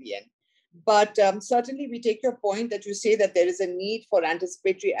work in the end. But certainly we take your point that you say that there is a need for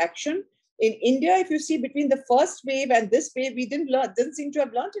anticipatory action. In India, if you see between the first wave and this wave, we didn't seem to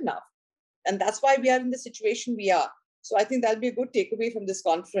have learned enough. And that's why we are in the situation we are. So I think that'll be a good takeaway from this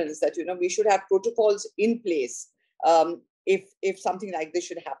conference, that, we should have protocols in place if something like this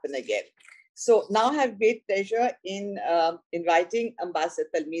should happen again. So now I have great pleasure in inviting Ambassador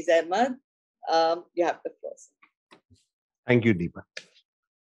Talmiz Ahmad. You have the floor. Thank you, Deepa.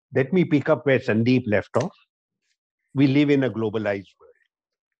 Let me pick up where Sandeep left off. We live in a globalized world.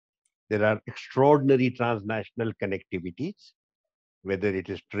 There are extraordinary transnational connectivities, whether it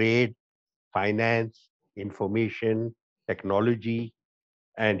is trade, finance, information, technology,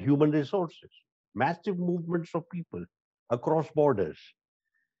 and human resources. Massive movements of people across borders.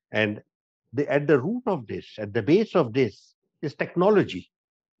 And at the root of this, at the base of this, is technology.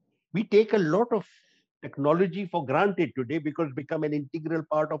 We take a lot of technology for granted today because it's become an integral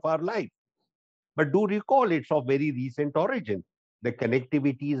part of our life. But do recall, it's of very recent origin. The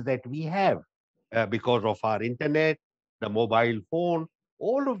connectivities that we have because of our internet, the mobile phone,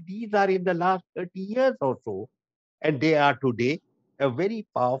 all of these are in the last 30 years or so. And they are today a very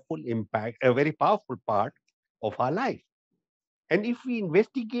powerful impact, a very powerful part of our life. And if we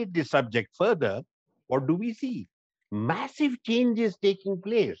investigate this subject further, what do we see? Massive changes taking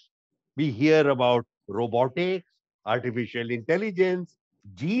place. We hear about robotics, artificial intelligence,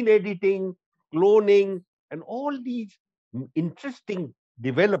 gene editing, cloning, and all these interesting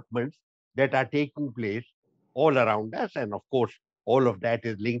developments that are taking place all around us. And of course, all of that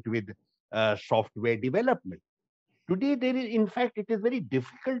is linked with software development. Today, there is, in fact, it is very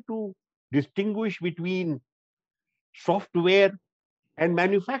difficult to distinguish between software and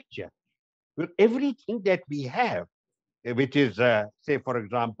manufacture. Well, everything that we have, which is, say, for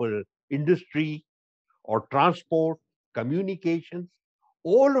example, industry or transport, communications,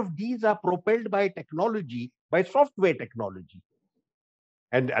 all of these are propelled by technology, by software technology.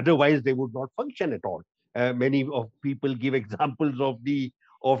 And otherwise, they would not function at all. Many of people give examples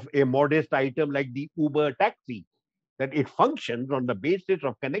of a modest item like the Uber taxi, that it functions on the basis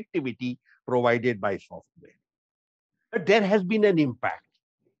of connectivity provided by software. But there has been an impact.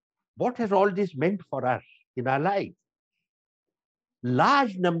 What has all this meant for us in our lives?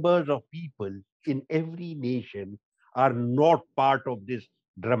 Large numbers of people in every nation are not part of this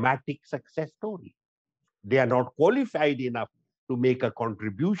dramatic success story. They are not qualified enough to make a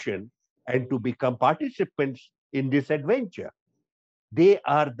contribution and to become participants in this adventure. They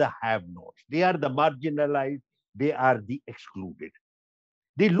are the have-nots. They are the marginalized. They are the excluded.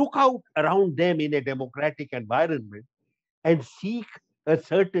 They look out around them in a democratic environment and seek a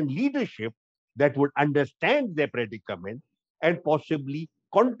certain leadership that would understand their predicament and possibly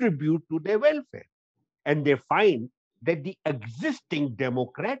contribute to their welfare. And they find that the existing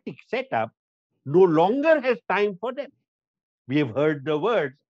democratic setup no longer has time for them. We have heard the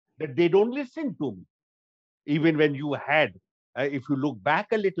words that they don't listen to me. Even when you had, if you look back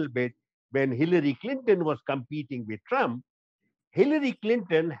a little bit, when Hillary Clinton was competing with Trump, Hillary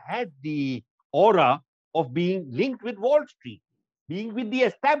Clinton had the aura of being linked with Wall Street, being with the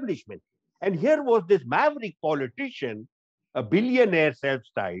establishment. And here was this maverick politician, a billionaire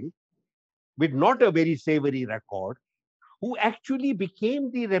self-styled, with not a very savory record, who actually became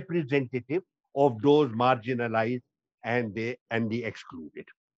the representative of those marginalized and the excluded.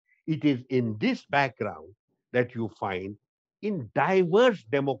 It is in this background that you find in diverse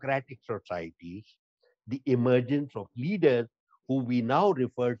democratic societies the emergence of leaders who we now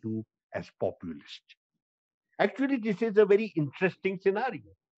refer to as populists. Actually, this is a very interesting scenario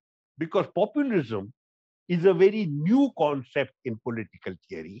because populism is a very new concept in political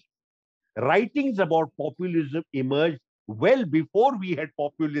theory. Writings about populism emerged well before we had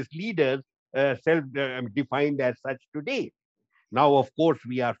populist leaders self-defined as such today. Now, of course,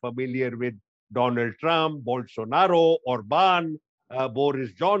 we are familiar with Donald Trump, Bolsonaro, Orban,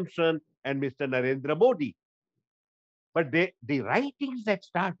 Boris Johnson, and Mr. Narendra Modi. But the writings that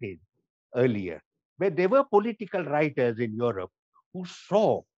started earlier, where there were political writers in Europe who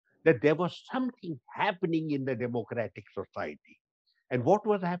saw that there was something happening in the democratic society. And what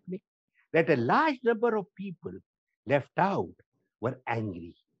was happening? That a large number of people left out were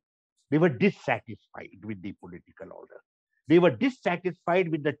angry. They were dissatisfied with the political order. They were dissatisfied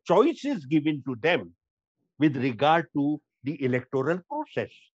with the choices given to them with regard to the electoral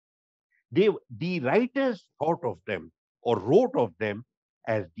process. The writers thought of them or wrote of them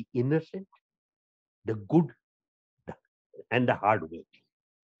as the innocent, the good, and the hardworking.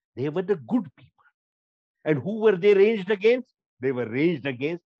 They were the good people. And who were they ranged against? They were ranged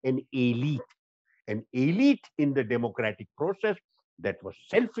against an elite in the democratic process that was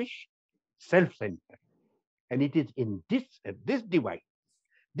selfish, self-centered. And it is in this divide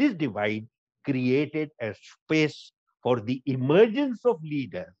created a space for the emergence of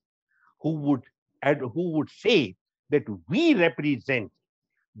leaders who would say that we represent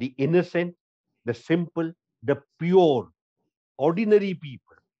the innocent, the simple, the pure, ordinary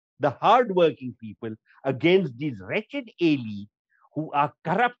people, the hardworking people against these wretched elite who are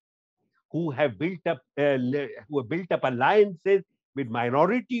corrupt, who have built up alliances with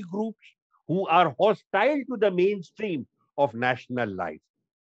minority groups, who are hostile to the mainstream of national life.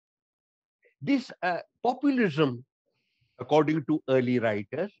 This populism, according to early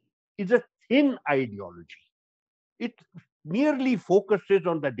writers, is a thin ideology. It merely focuses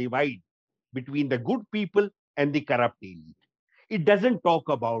on the divide between the good people and the corrupt elite. It doesn't talk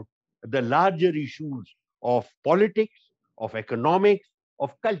about the larger issues of politics, of economics,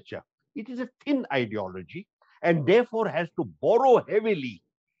 of culture. It is a thin ideology and therefore has to borrow heavily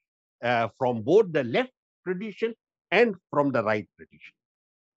from both the left tradition and from the right tradition.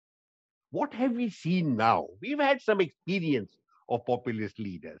 What have we seen now? We've had some experience of populist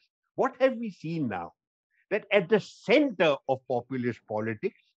leaders. What have we seen now? That at the center of populist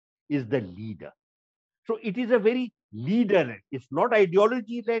politics is the leader. So it is a very leader-led. It's not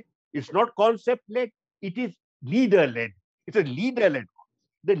ideology-led. It's not concept-led. It is leader-led. It's a leader-led.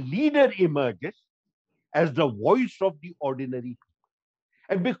 The leader emerges as the voice of the ordinary people.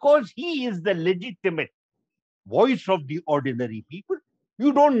 And because he is the legitimate voice of the ordinary people,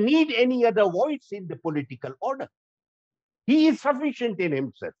 you don't need any other voice in the political order. He is sufficient in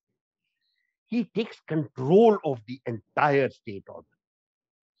himself. He takes control of the entire state order.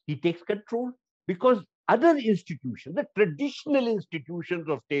 He takes control because other institutions, the traditional institutions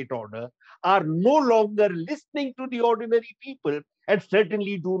of state order, are no longer listening to the ordinary people and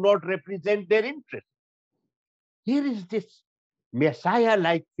certainly do not represent their interests. Here is this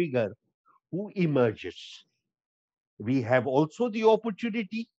messiah-like figure who emerges. We have also the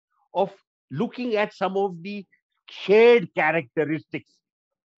opportunity of looking at some of the shared characteristics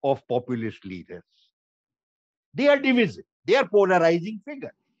of populist leaders. They are divisive, they are polarizing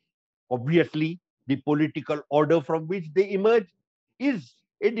figures. Obviously, the political order from which they emerge is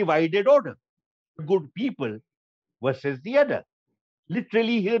a divided order. Good people versus the other.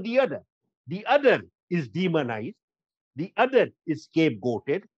 Literally, here the other. The other is demonized, the other is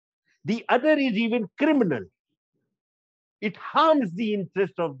scapegoated, the other is even criminal. It harms the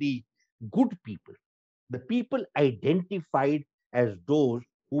interest of the good people, the people identified as those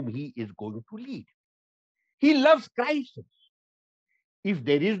whom he is going to lead. He loves crisis. If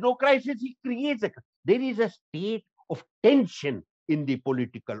there is no crisis, he creates a. There is a state of tension in the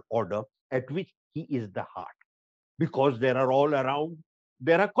political order at which he is the heart, because there are all around,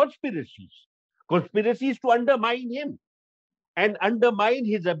 there are conspiracies to undermine him and undermine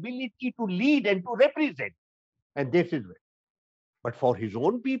his ability to lead and to represent. And this is it. But for his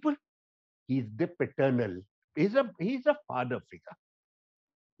own people, he's the paternal, he's a father figure.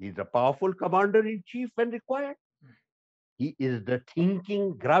 He's a powerful commander in chief when required. He is the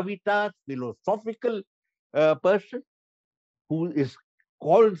thinking, gravitas, philosophical person who is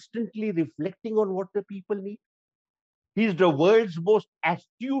constantly reflecting on what the people need. He's the world's most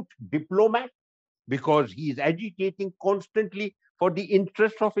astute diplomat because he is agitating constantly for the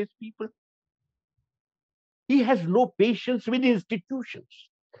interests of his people. He has no patience with institutions.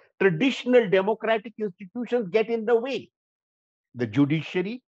 Traditional democratic institutions get in the way. The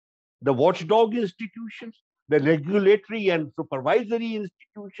judiciary, the watchdog institutions, the regulatory and supervisory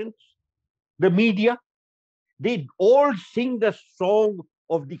institutions, the media, they all sing the song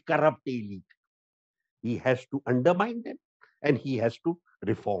of the corrupt elite. He has to undermine them and he has to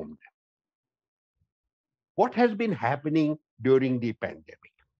reform them. What has been happening during the pandemic?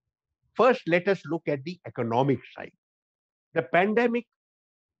 First, let us look at the economic side. The pandemic,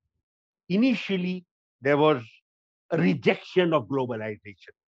 initially, there was a rejection of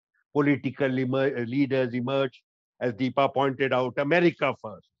globalization. Political leaders emerged, as Deepa pointed out, America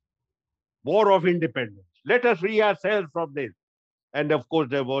first, war of independence. Let us free ourselves from this. And of course,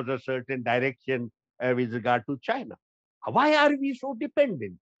 there was a certain direction with regard to China. Why are we so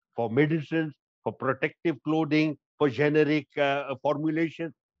dependent for medicines, for protective clothing, for generic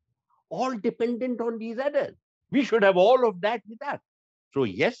formulations? All dependent on these others. We should have all of that with us. So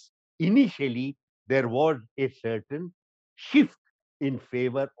yes, initially, there was a certain shift in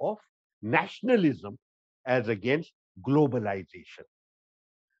favor of nationalism as against globalization.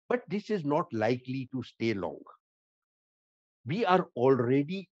 But this is not likely to stay long. We are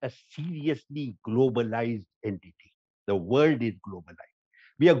already a seriously globalized entity. The world is globalized.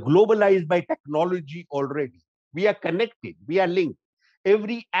 We are globalized by technology already. We are connected. We are linked.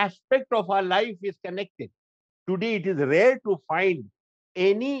 Every aspect of our life is connected. Today, it is rare to find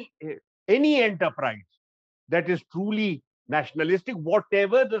any enterprise that is truly nationalistic,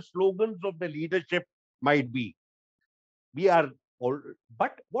 whatever the slogans of the leadership might be. We are all,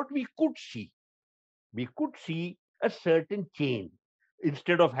 but what we could see a certain change.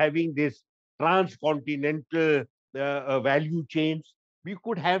 Instead of having this transcontinental value chains, we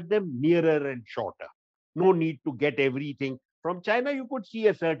could have them nearer and shorter. No need to get everything from China. You could see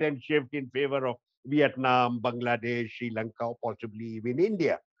a certain shift in favor of Vietnam, Bangladesh, Sri Lanka, or possibly even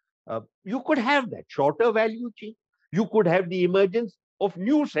India. You could have that shorter value chain. You could have the emergence of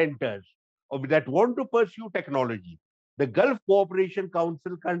new centers that want to pursue technology. The Gulf Cooperation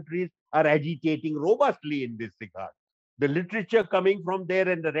Council countries are agitating robustly in this regard. The literature coming from there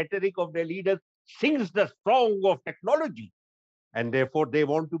and the rhetoric of their leaders sings the song of technology. And therefore, they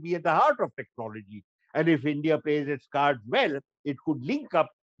want to be at the heart of technology. And if India plays its cards well, it could link up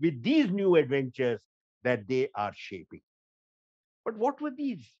with these new adventures that they are shaping. But what were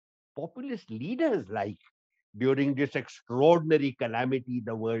these populist leaders like during this extraordinary calamity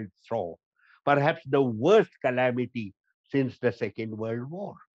the world saw? Perhaps the worst calamity since the Second World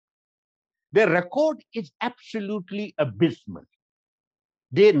War. Their record is absolutely abysmal.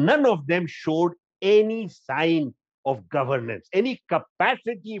 None of them showed any sign of governance, any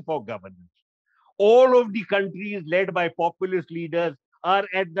capacity for governance. All of the countries led by populist leaders are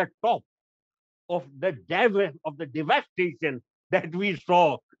at the top of the devastation that we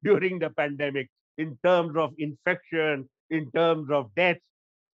saw during the pandemic in terms of infection, in terms of deaths.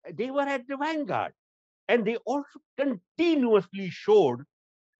 They were at the vanguard. And they also continuously showed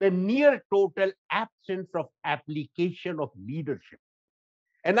the near total absence of application of leadership.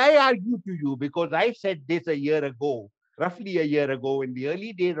 And I argue to you, because I said this a year ago, roughly a year ago, in the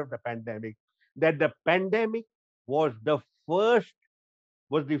early days of the pandemic, that the pandemic was first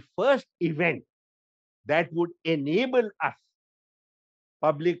was the first event that would enable us,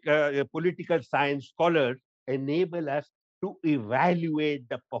 political science scholars, enable us to evaluate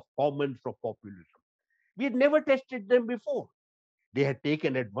the performance of populism. We had never tested them before. They had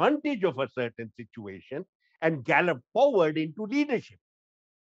taken advantage of a certain situation and galloped forward into leadership.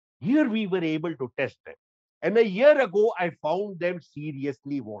 Here we were able to test them. And a year ago, I found them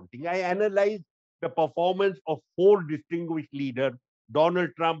seriously wanting. I analyzed the performance of four distinguished leaders: Donald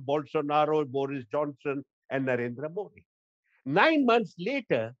Trump, Bolsonaro, Boris Johnson, and Narendra Modi. 9 months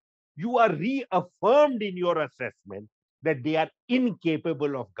later, you are reaffirmed in your assessment that they are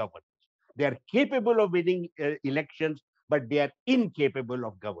incapable of governance. They are capable of winning elections, but they are incapable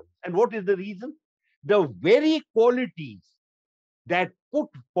of governance. And what is the reason? The very qualities that put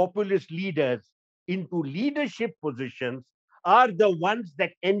populist leaders into leadership positions are the ones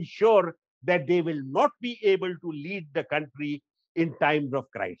that ensure that they will not be able to lead the country in times of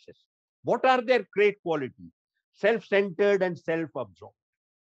crisis. What are their great qualities? Self-centered and self-absorbed.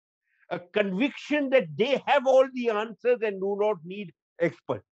 A conviction that they have all the answers and do not need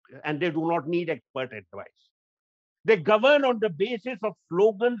expert, and they do not need expert advice. They govern on the basis of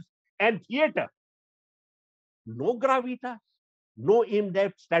slogans and theater. No gravitas, no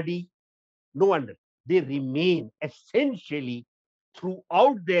in-depth study, no wonder. They remain essentially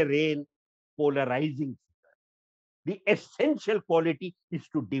throughout their reign polarizing. The essential quality is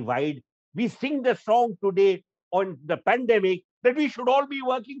to divide. We sing the song today on the pandemic that we should all be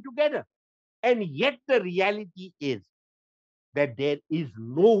working together. And yet the reality is that there is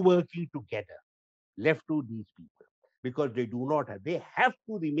no working together left to these people, because they do not have, they have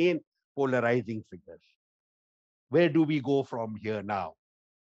to remain polarizing figures. Where do we go from here now?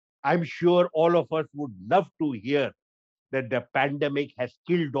 I'm sure all of us would love to hear that the pandemic has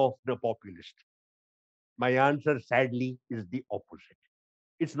killed off the populist. My answer, sadly, is the opposite.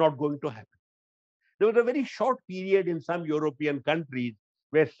 It's not going to happen. There was a very short period in some European countries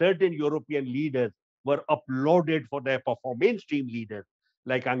where certain European leaders were applauded for their performance, mainstream leaders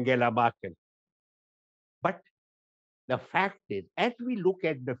like Angela Merkel. But the fact is, as we look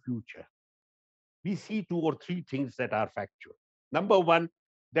at the future, we see two or three things that are factual. Number one,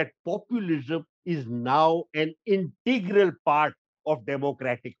 that populism is now an integral part of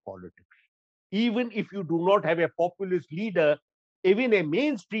democratic politics. Even if you do not have a populist leader, even a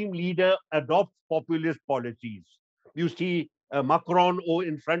mainstream leader adopts populist policies. You see Macron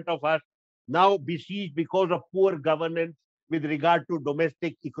in front of us, now besieged because of poor governance with regard to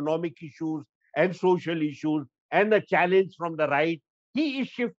domestic economic issues and social issues and the challenge from the right. He is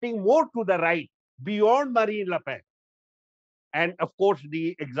shifting more to the right beyond Marine Le Pen. And of course,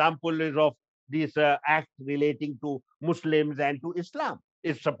 the example is of this act relating to Muslims and to Islam.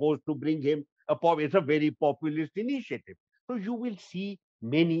 Is supposed to bring him it's a very populist initiative. So you will see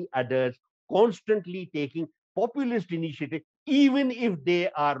many others constantly taking populist initiative, even if they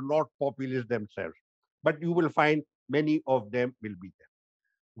are not populist themselves. But you will find many of them will be there.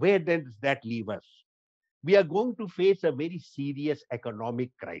 Where then does that leave us? We are going to face a very serious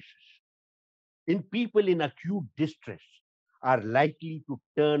economic crisis. In people in acute distress are likely to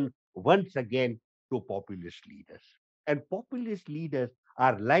turn once again to populist leaders. And populist leaders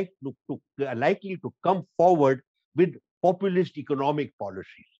are likely to come forward with populist economic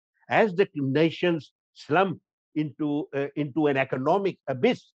policies. As the nations slump into an economic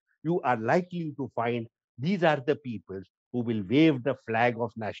abyss, you are likely to find these are the peoples who will wave the flag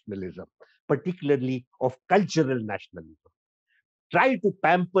of nationalism, particularly of cultural nationalism. Try to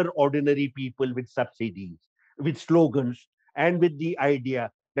pamper ordinary people with subsidies, with slogans, and with the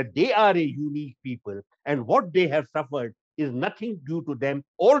idea that they are a unique people and what they have suffered is nothing due to them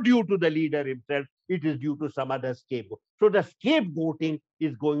or due to the leader himself. It is due to some other scapegoat. So the scapegoating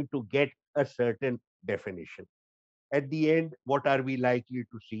is going to get a certain definition. At the end, what are we likely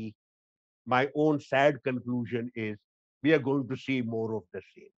to see? My own sad conclusion is we are going to see more of the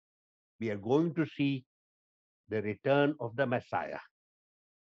same. We are going to see the return of the Messiah,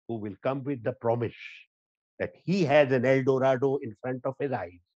 who will come with the promise that he has an El Dorado in front of his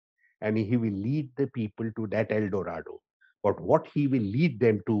eyes and he will lead the people to that El Dorado. But what he will lead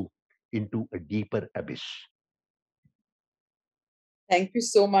them to into a deeper abyss. Thank you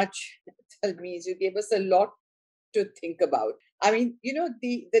so much, Talmiz. You gave us a lot to think about. I mean,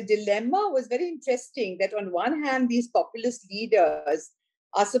 the dilemma was very interesting that on one hand, these populist leaders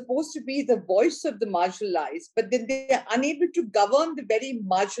are supposed to be the voice of the marginalized, but then they are unable to govern the very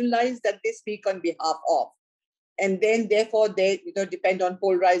marginalized that they speak on behalf of. And then therefore they depend on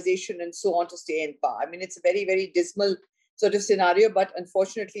polarization and so on to stay in power. I mean, it's a very, very dismal sort of scenario, but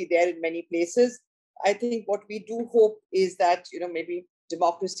unfortunately there in many places. I think what we do hope is that maybe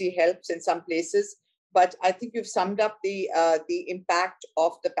democracy helps in some places, but I think you've summed up the impact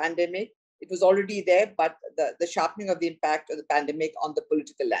of the pandemic. It was already there, but the sharpening of the impact of the pandemic on the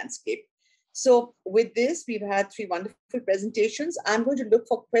political landscape. So with this, we've had 3 wonderful presentations. I'm going to look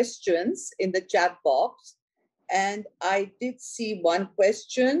for questions in the chat box. And I did see one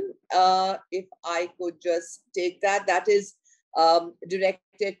question. If I could just take that, that is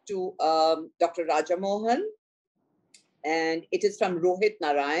directed to Dr. Rajamohan. And it is from Rohit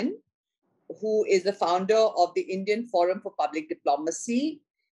Narayan, who is the founder of the Indian Forum for Public Diplomacy.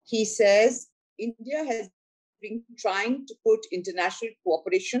 He says, India has been trying to put international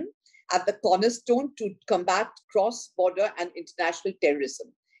cooperation at the cornerstone to combat cross-border and international terrorism.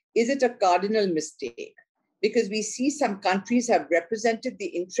 Is it a cardinal mistake? Because we see some countries have represented the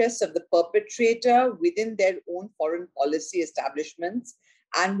interests of the perpetrator within their own foreign policy establishments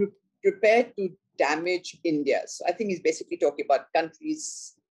and prepared to damage India. So I think he's basically talking about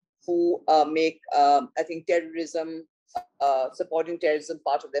countries who make, I think, terrorism, supporting terrorism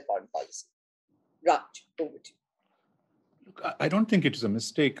part of their foreign policy. Raj, over to you. Look, I don't think it is a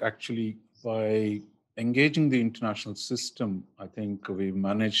mistake, actually. By engaging the international system, I think we've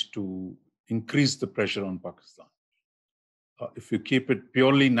managed to increase the pressure on Pakistan. If you keep it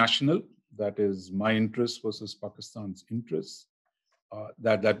purely national, that is my interest versus Pakistan's interests,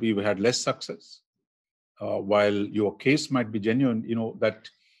 that we've had less success. While your case might be genuine, that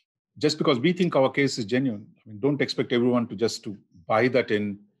just because we think our case is genuine, I mean, don't expect everyone to just to buy that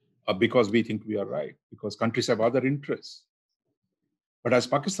in because we think we are right, because countries have other interests. But as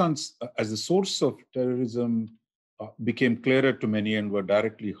Pakistan's, as the source of terrorism became clearer to many and were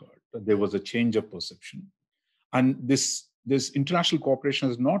directly heard, there was a change of perception. And this international cooperation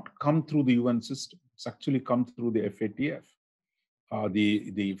has not come through the UN system. It's actually come through the FATF,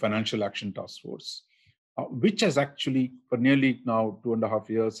 the Financial Action Task Force, which has actually, for nearly now 2.5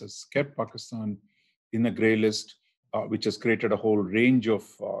 years, has kept Pakistan in a grey list, which has created a whole range of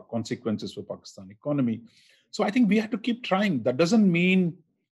consequences for Pakistan economy. So I think we have to keep trying. That doesn't mean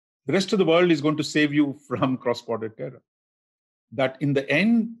the rest of the world is going to save you from cross-border terror. That in the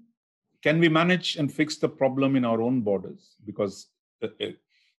end, can we manage and fix the problem in our own borders? Because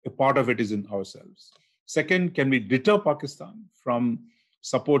a part of it is in ourselves. Second, can we deter Pakistan from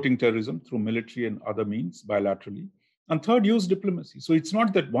supporting terrorism through military and other means bilaterally? And third, use diplomacy. So it's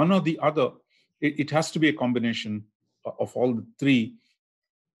not that one or the other. It has to be a combination of all the three.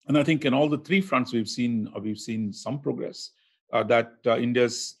 And I think in all the 3 fronts, we've seen some progress. That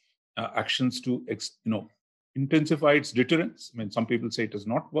India's actions to intensify its deterrence. I mean, some people say it has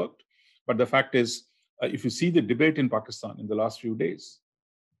not worked, but the fact is, if you see the debate in Pakistan in the last few days,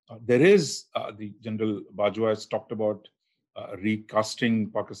 there is the General Bajwa has talked about recasting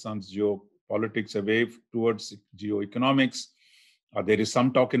Pakistan's geopolitics away towards geoeconomics. There is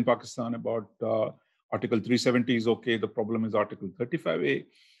some talk in Pakistan about Article 370 is okay. The problem is Article 35A.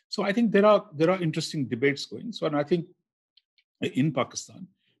 So I think there are interesting debates going. So, and I think in Pakistan,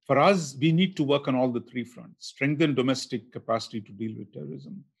 for us, we need to work on all the 3 fronts: strengthen domestic capacity to deal with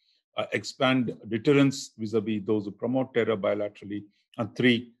terrorism, expand deterrence vis-a-vis those who promote terror bilaterally, and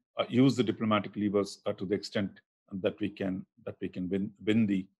 3, use the diplomatic levers to the extent that we can win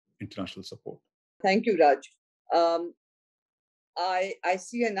the international support. Thank you, Raj. I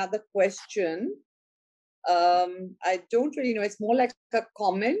see another question. I don't really know. It's more like a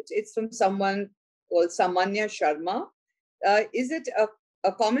comment. It's from someone called Samanya Sharma. Is it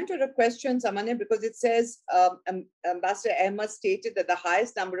a comment or a question, Samanya? Because it says Ambassador Ahmad stated that the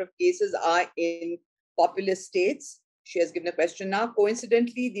highest number of cases are in populous states. She has given a question now.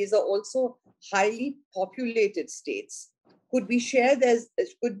 Coincidentally, these are also highly populated states. Could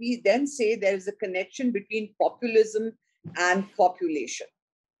we then say there is a connection between populism and population?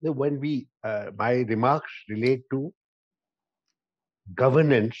 When my remarks relate to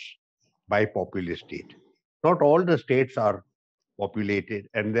governance by populist state. Not all the states are populated,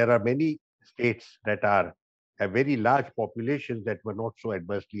 and there are many states that have very large populations that were not so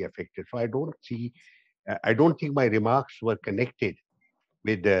adversely affected. So I don't think my remarks were connected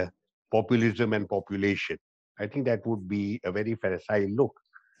with populism and population. I think that would be a very facile look.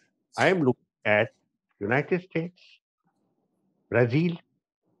 I am looking at United States, Brazil,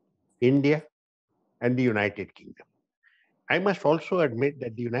 India, and the United Kingdom. I must also admit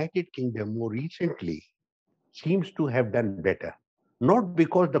that the United Kingdom more recently seems to have done better, not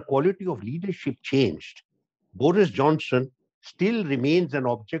because the quality of leadership changed. Boris Johnson still remains an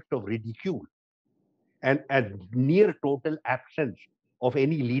object of ridicule and a near total absence of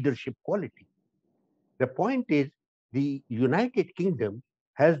any leadership quality. The point is, the United Kingdom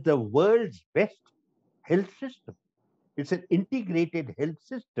has the world's best health system. It's an integrated health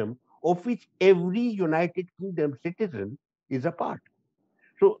system of which every United Kingdom citizen is a part.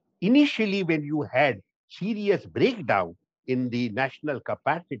 So initially, when you had serious breakdown in the national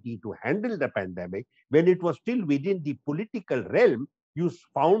capacity to handle the pandemic, when it was still within the political realm, you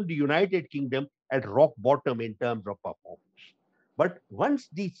found the United Kingdom at rock bottom in terms of performance. But once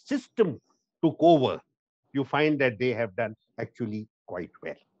the system took over, you find that they have done actually quite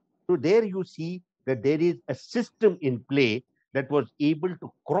well. So there you see that there is a system in play that was able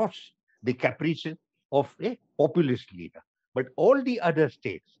to cross the caprices of a populist leader. But all the other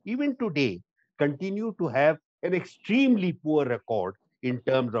states, even today, continue to have an extremely poor record in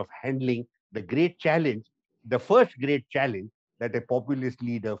terms of handling the great challenge, the first great challenge that a populist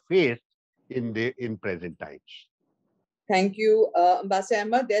leader faced in present times. Thank you, Ambassador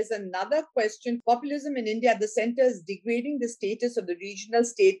Ahmed. There's another question. Populism in India at the center is degrading the status of the regional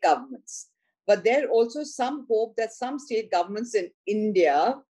state governments. But there are also some hope that some state governments in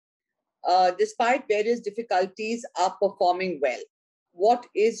India, despite various difficulties, are performing well. What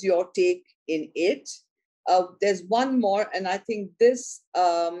is your take in it? There's one more, and I think this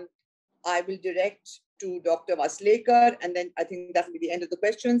I will direct to Dr. Vaslekar, and then I think that will be the end of the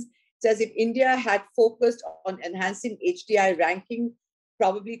questions. It says, if India had focused on enhancing HDI ranking,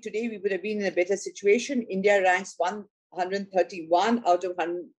 probably today we would have been in a better situation. India ranks 131 out of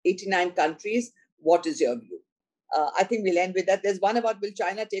 189 countries. What is your view? I think we'll end with that. There's one about will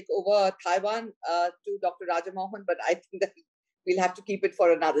China take over Taiwan to Dr. Rajamohan, but I think that we'll have to keep it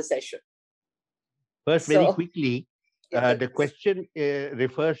for another session. First, very quickly, the question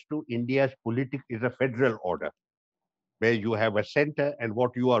refers to India's politics is a federal order, where you have a center and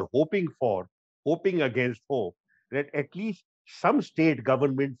what you are hoping for, hoping against hope, that at least some state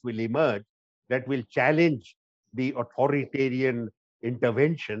governments will emerge that will challenge the authoritarian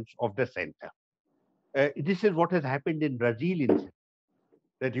interventions of the center. This is what has happened in Brazil,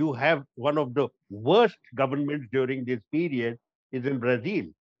 that you have one of the worst governments during this period is in Brazil,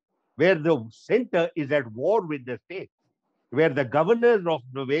 where the center is at war with the state, where the governors of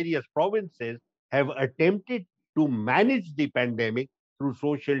the various provinces have attempted to manage the pandemic through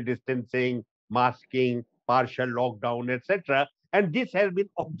social distancing, masking, partial lockdown, etc. And this has been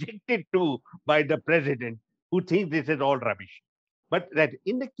objected to by the president, who thinks this is all rubbish. But that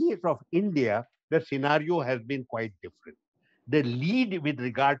in the case of India, the scenario has been quite different. The lead with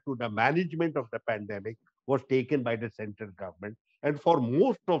regard to the management of the pandemic was taken by the central government. And for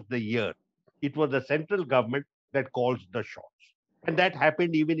most of the year, it was the central government that calls the shots. And that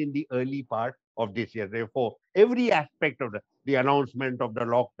happened even in the early part of this year. Therefore, every aspect of the announcement of the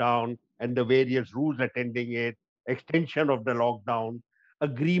lockdown and the various rules attending it, extension of the lockdown,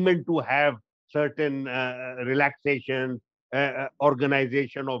 agreement to have certain relaxation,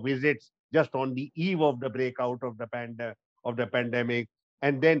 organization of visits just on the eve of the breakout of the pandemic,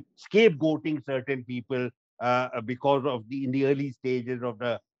 and then scapegoating certain people because of in the early stages of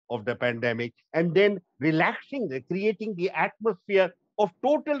the pandemic, and then creating the atmosphere of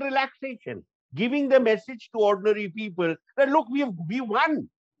total relaxation, giving the message to ordinary people that look, we won.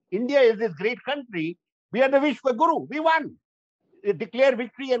 India is this great country. We are the Vishwa Guru. We won. Declare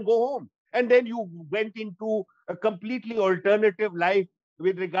victory and go home. And then you went into a completely alternative life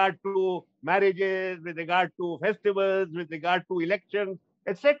with regard to marriages, with regard to festivals, with regard to elections,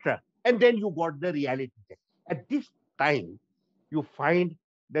 etc. And then you got the reality check. At this time, you find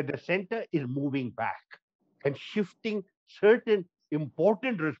that the center is moving back and shifting certain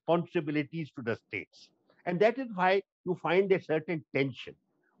important responsibilities to the states. And that is why you find a certain tension.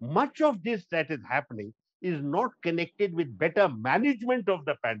 Much of this that is happening is not connected with better management of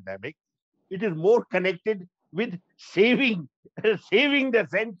the pandemic. It is more connected with saving the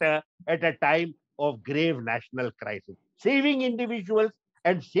center at a time of grave national crisis, saving individuals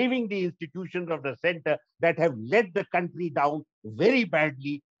and saving the institutions of the center that have let the country down very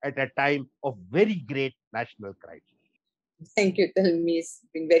badly at a time of very great national crisis. Thank you, Talmi. It's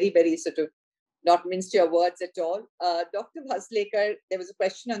been very, very sort of not minced your words at all. Dr. Vaslekar, there was a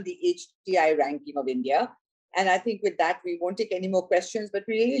question on the HDI ranking of India. And I think with that, we won't take any more questions, but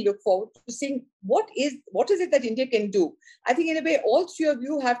we really look forward to seeing what is it that India can do. I think in a way, all three of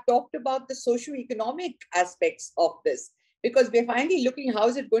you have talked about the socio-economic aspects of this. because we're finally looking how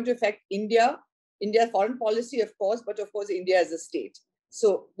is it going to affect India foreign policy, of course, but of course India as a state.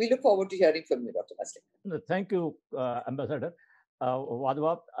 So we look forward to hearing from you, Dr. Vaslekar. Thank you, Ambassador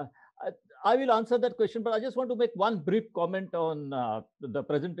Wadhwa. I will answer that question, but I just want to make one brief comment on the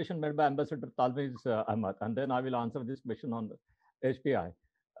presentation made by Ambassador Talmiz Ahmad, and then I will answer this question on the HDI.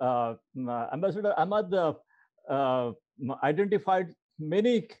 Ambassador Ahmad identified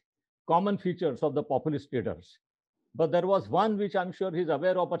many common features of the populist leaders, but there was one which I'm sure he's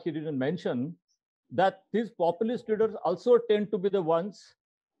aware of, but he didn't mention, that these populist leaders also tend to be the ones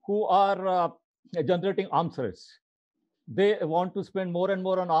who are generating arms race. They want to spend more and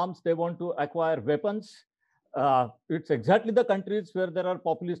more on arms. They want to acquire weapons. It's exactly the countries where there are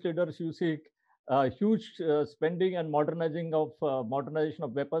populist leaders who see huge spending and modernization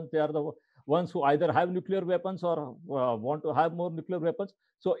of weapons. They are the ones who either have nuclear weapons or want to have more nuclear weapons.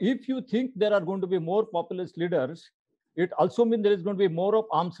 So if you think there are going to be more populist leaders, it also means there is going to be more of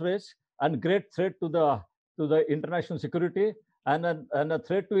arms race and great threat to the international security. And a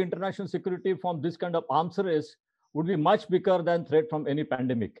threat to international security from this kind of arms race would be much bigger than threat from any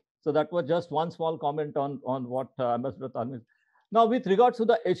pandemic. So that was just one small comment on what Ambassador Talmiz. Now, with regards to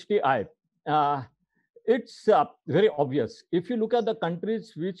the HDI, it's very obvious. If you look at the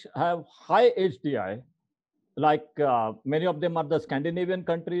countries which have high HDI, like many of them are the Scandinavian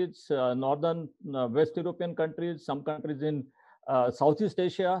countries, northern West European countries, some countries in Southeast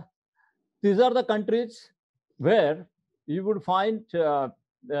Asia. These are the countries where you would find that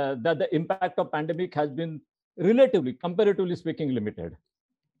the impact of pandemic has been relatively, comparatively speaking, limited.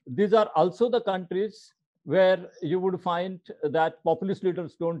 These are also the countries where you would find that populist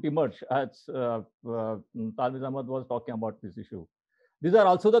leaders don't emerge, as Talmiz Ahmad was talking about this issue. These are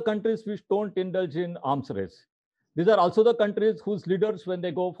also the countries which don't indulge in arms race. These are also the countries whose leaders, when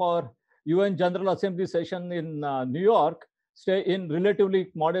they go for UN General Assembly session in New York, stay in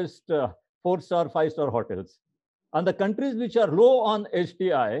relatively modest 4-star, 5-star hotels. And the countries which are low on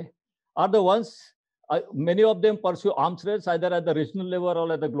HDI are the ones, many of them pursue arms race either at the regional level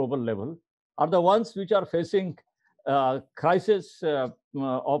or at the global level, are the ones which are facing crisis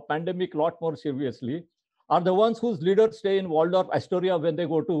of pandemic a lot more seriously, are the ones whose leaders stay in Waldorf Astoria when they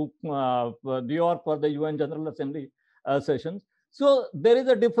go to New York for the UN General Assembly sessions. So there is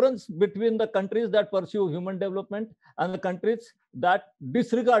a difference between the countries that pursue human development and the countries that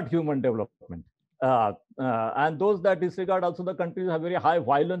disregard human development. And those that disregard also the countries have very high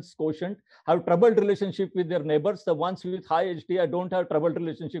violence quotient, have troubled relationship with their neighbors. The ones with high HDI don't have troubled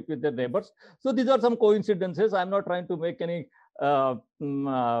relationship with their neighbors. So these are some coincidences. I'm not trying to make any cause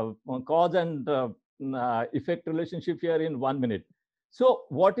and effect relationship here in 1 minute. So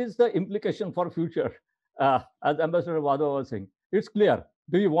what is the implication for future? As Ambassador Wadhwa was saying, it's clear.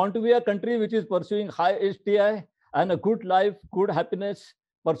 Do you want to be a country which is pursuing high HDI and a good life, good happiness,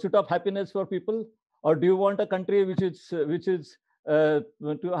 pursuit of happiness for people, or do you want a country which is to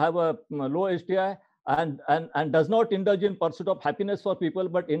have a low HDI and does not indulge in pursuit of happiness for people,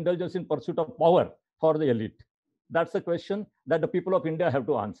 but indulges in pursuit of power for the elite? That's the question that the people of India have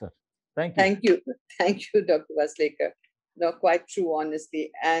to answer. Thank you. Thank you, Dr. Vaslekar. No, quite true, honestly.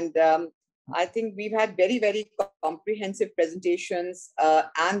 And I think we've had very, very comprehensive presentations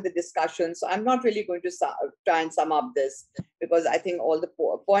and the discussion. So I'm not really going to try and sum up this, because I think all the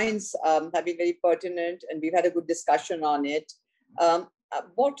points have been very pertinent and we've had a good discussion on it.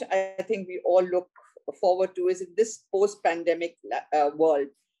 What I think we all look forward to is in this post-pandemic world.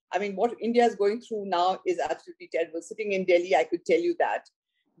 I mean, what India is going through now is absolutely terrible. Sitting in Delhi, I could tell you that.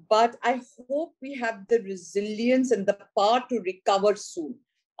 But I hope we have the resilience and the power to recover soon.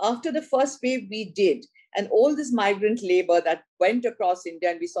 After the first wave, we did. And all this migrant labor that went across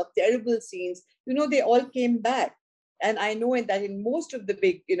India, and we saw terrible scenes, they all came back. And I know that in most of the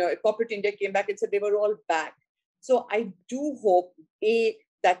big, corporate India came back and said they were all back. So I do hope, A,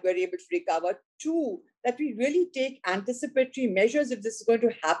 that we're able to recover. 2, that we really take anticipatory measures if this is going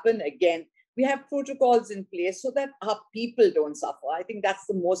to happen again. We have protocols in place so that our people don't suffer. I think that's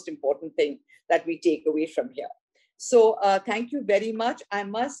the most important thing that we take away from here. So thank you very much. I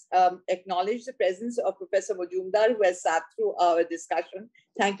must acknowledge the presence of Professor Majumdar, who has sat through our discussion.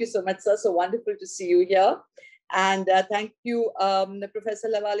 Thank you so much, sir. So wonderful to see you here. And thank you, Professor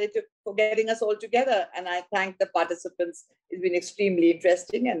Lavale, for getting us all together. And I thank the participants. It's been extremely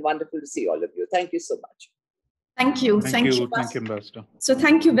interesting and wonderful to see all of you. Thank you so much. Thank you. Thank you, Ambassador. So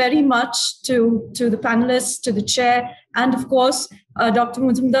thank you very much to the panelists, to the chair, and of course, Dr.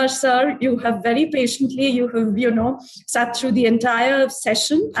 Majumdar, sir, you have very patiently, you have, sat through the entire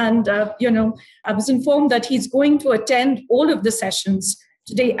session. And, I was informed that he's going to attend all of the sessions.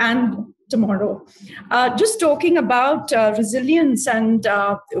 today and tomorrow. Just talking about resilience and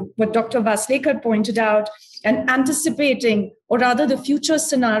what Dr. Vaslekar pointed out, and anticipating, or rather the future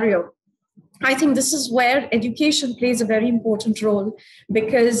scenario. I think this is where education plays a very important role,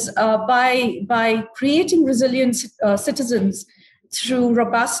 because by creating resilient citizens through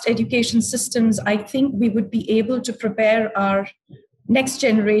robust education systems, I think we would be able to prepare our next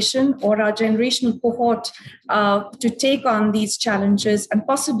generation or our generational cohort to take on these challenges and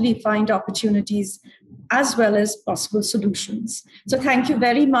possibly find opportunities as well as possible solutions. So thank you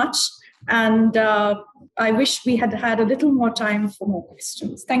very much. And I wish we had had a little more time for more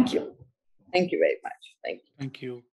questions. Thank you. Thank you very much. Thank you. Thank you.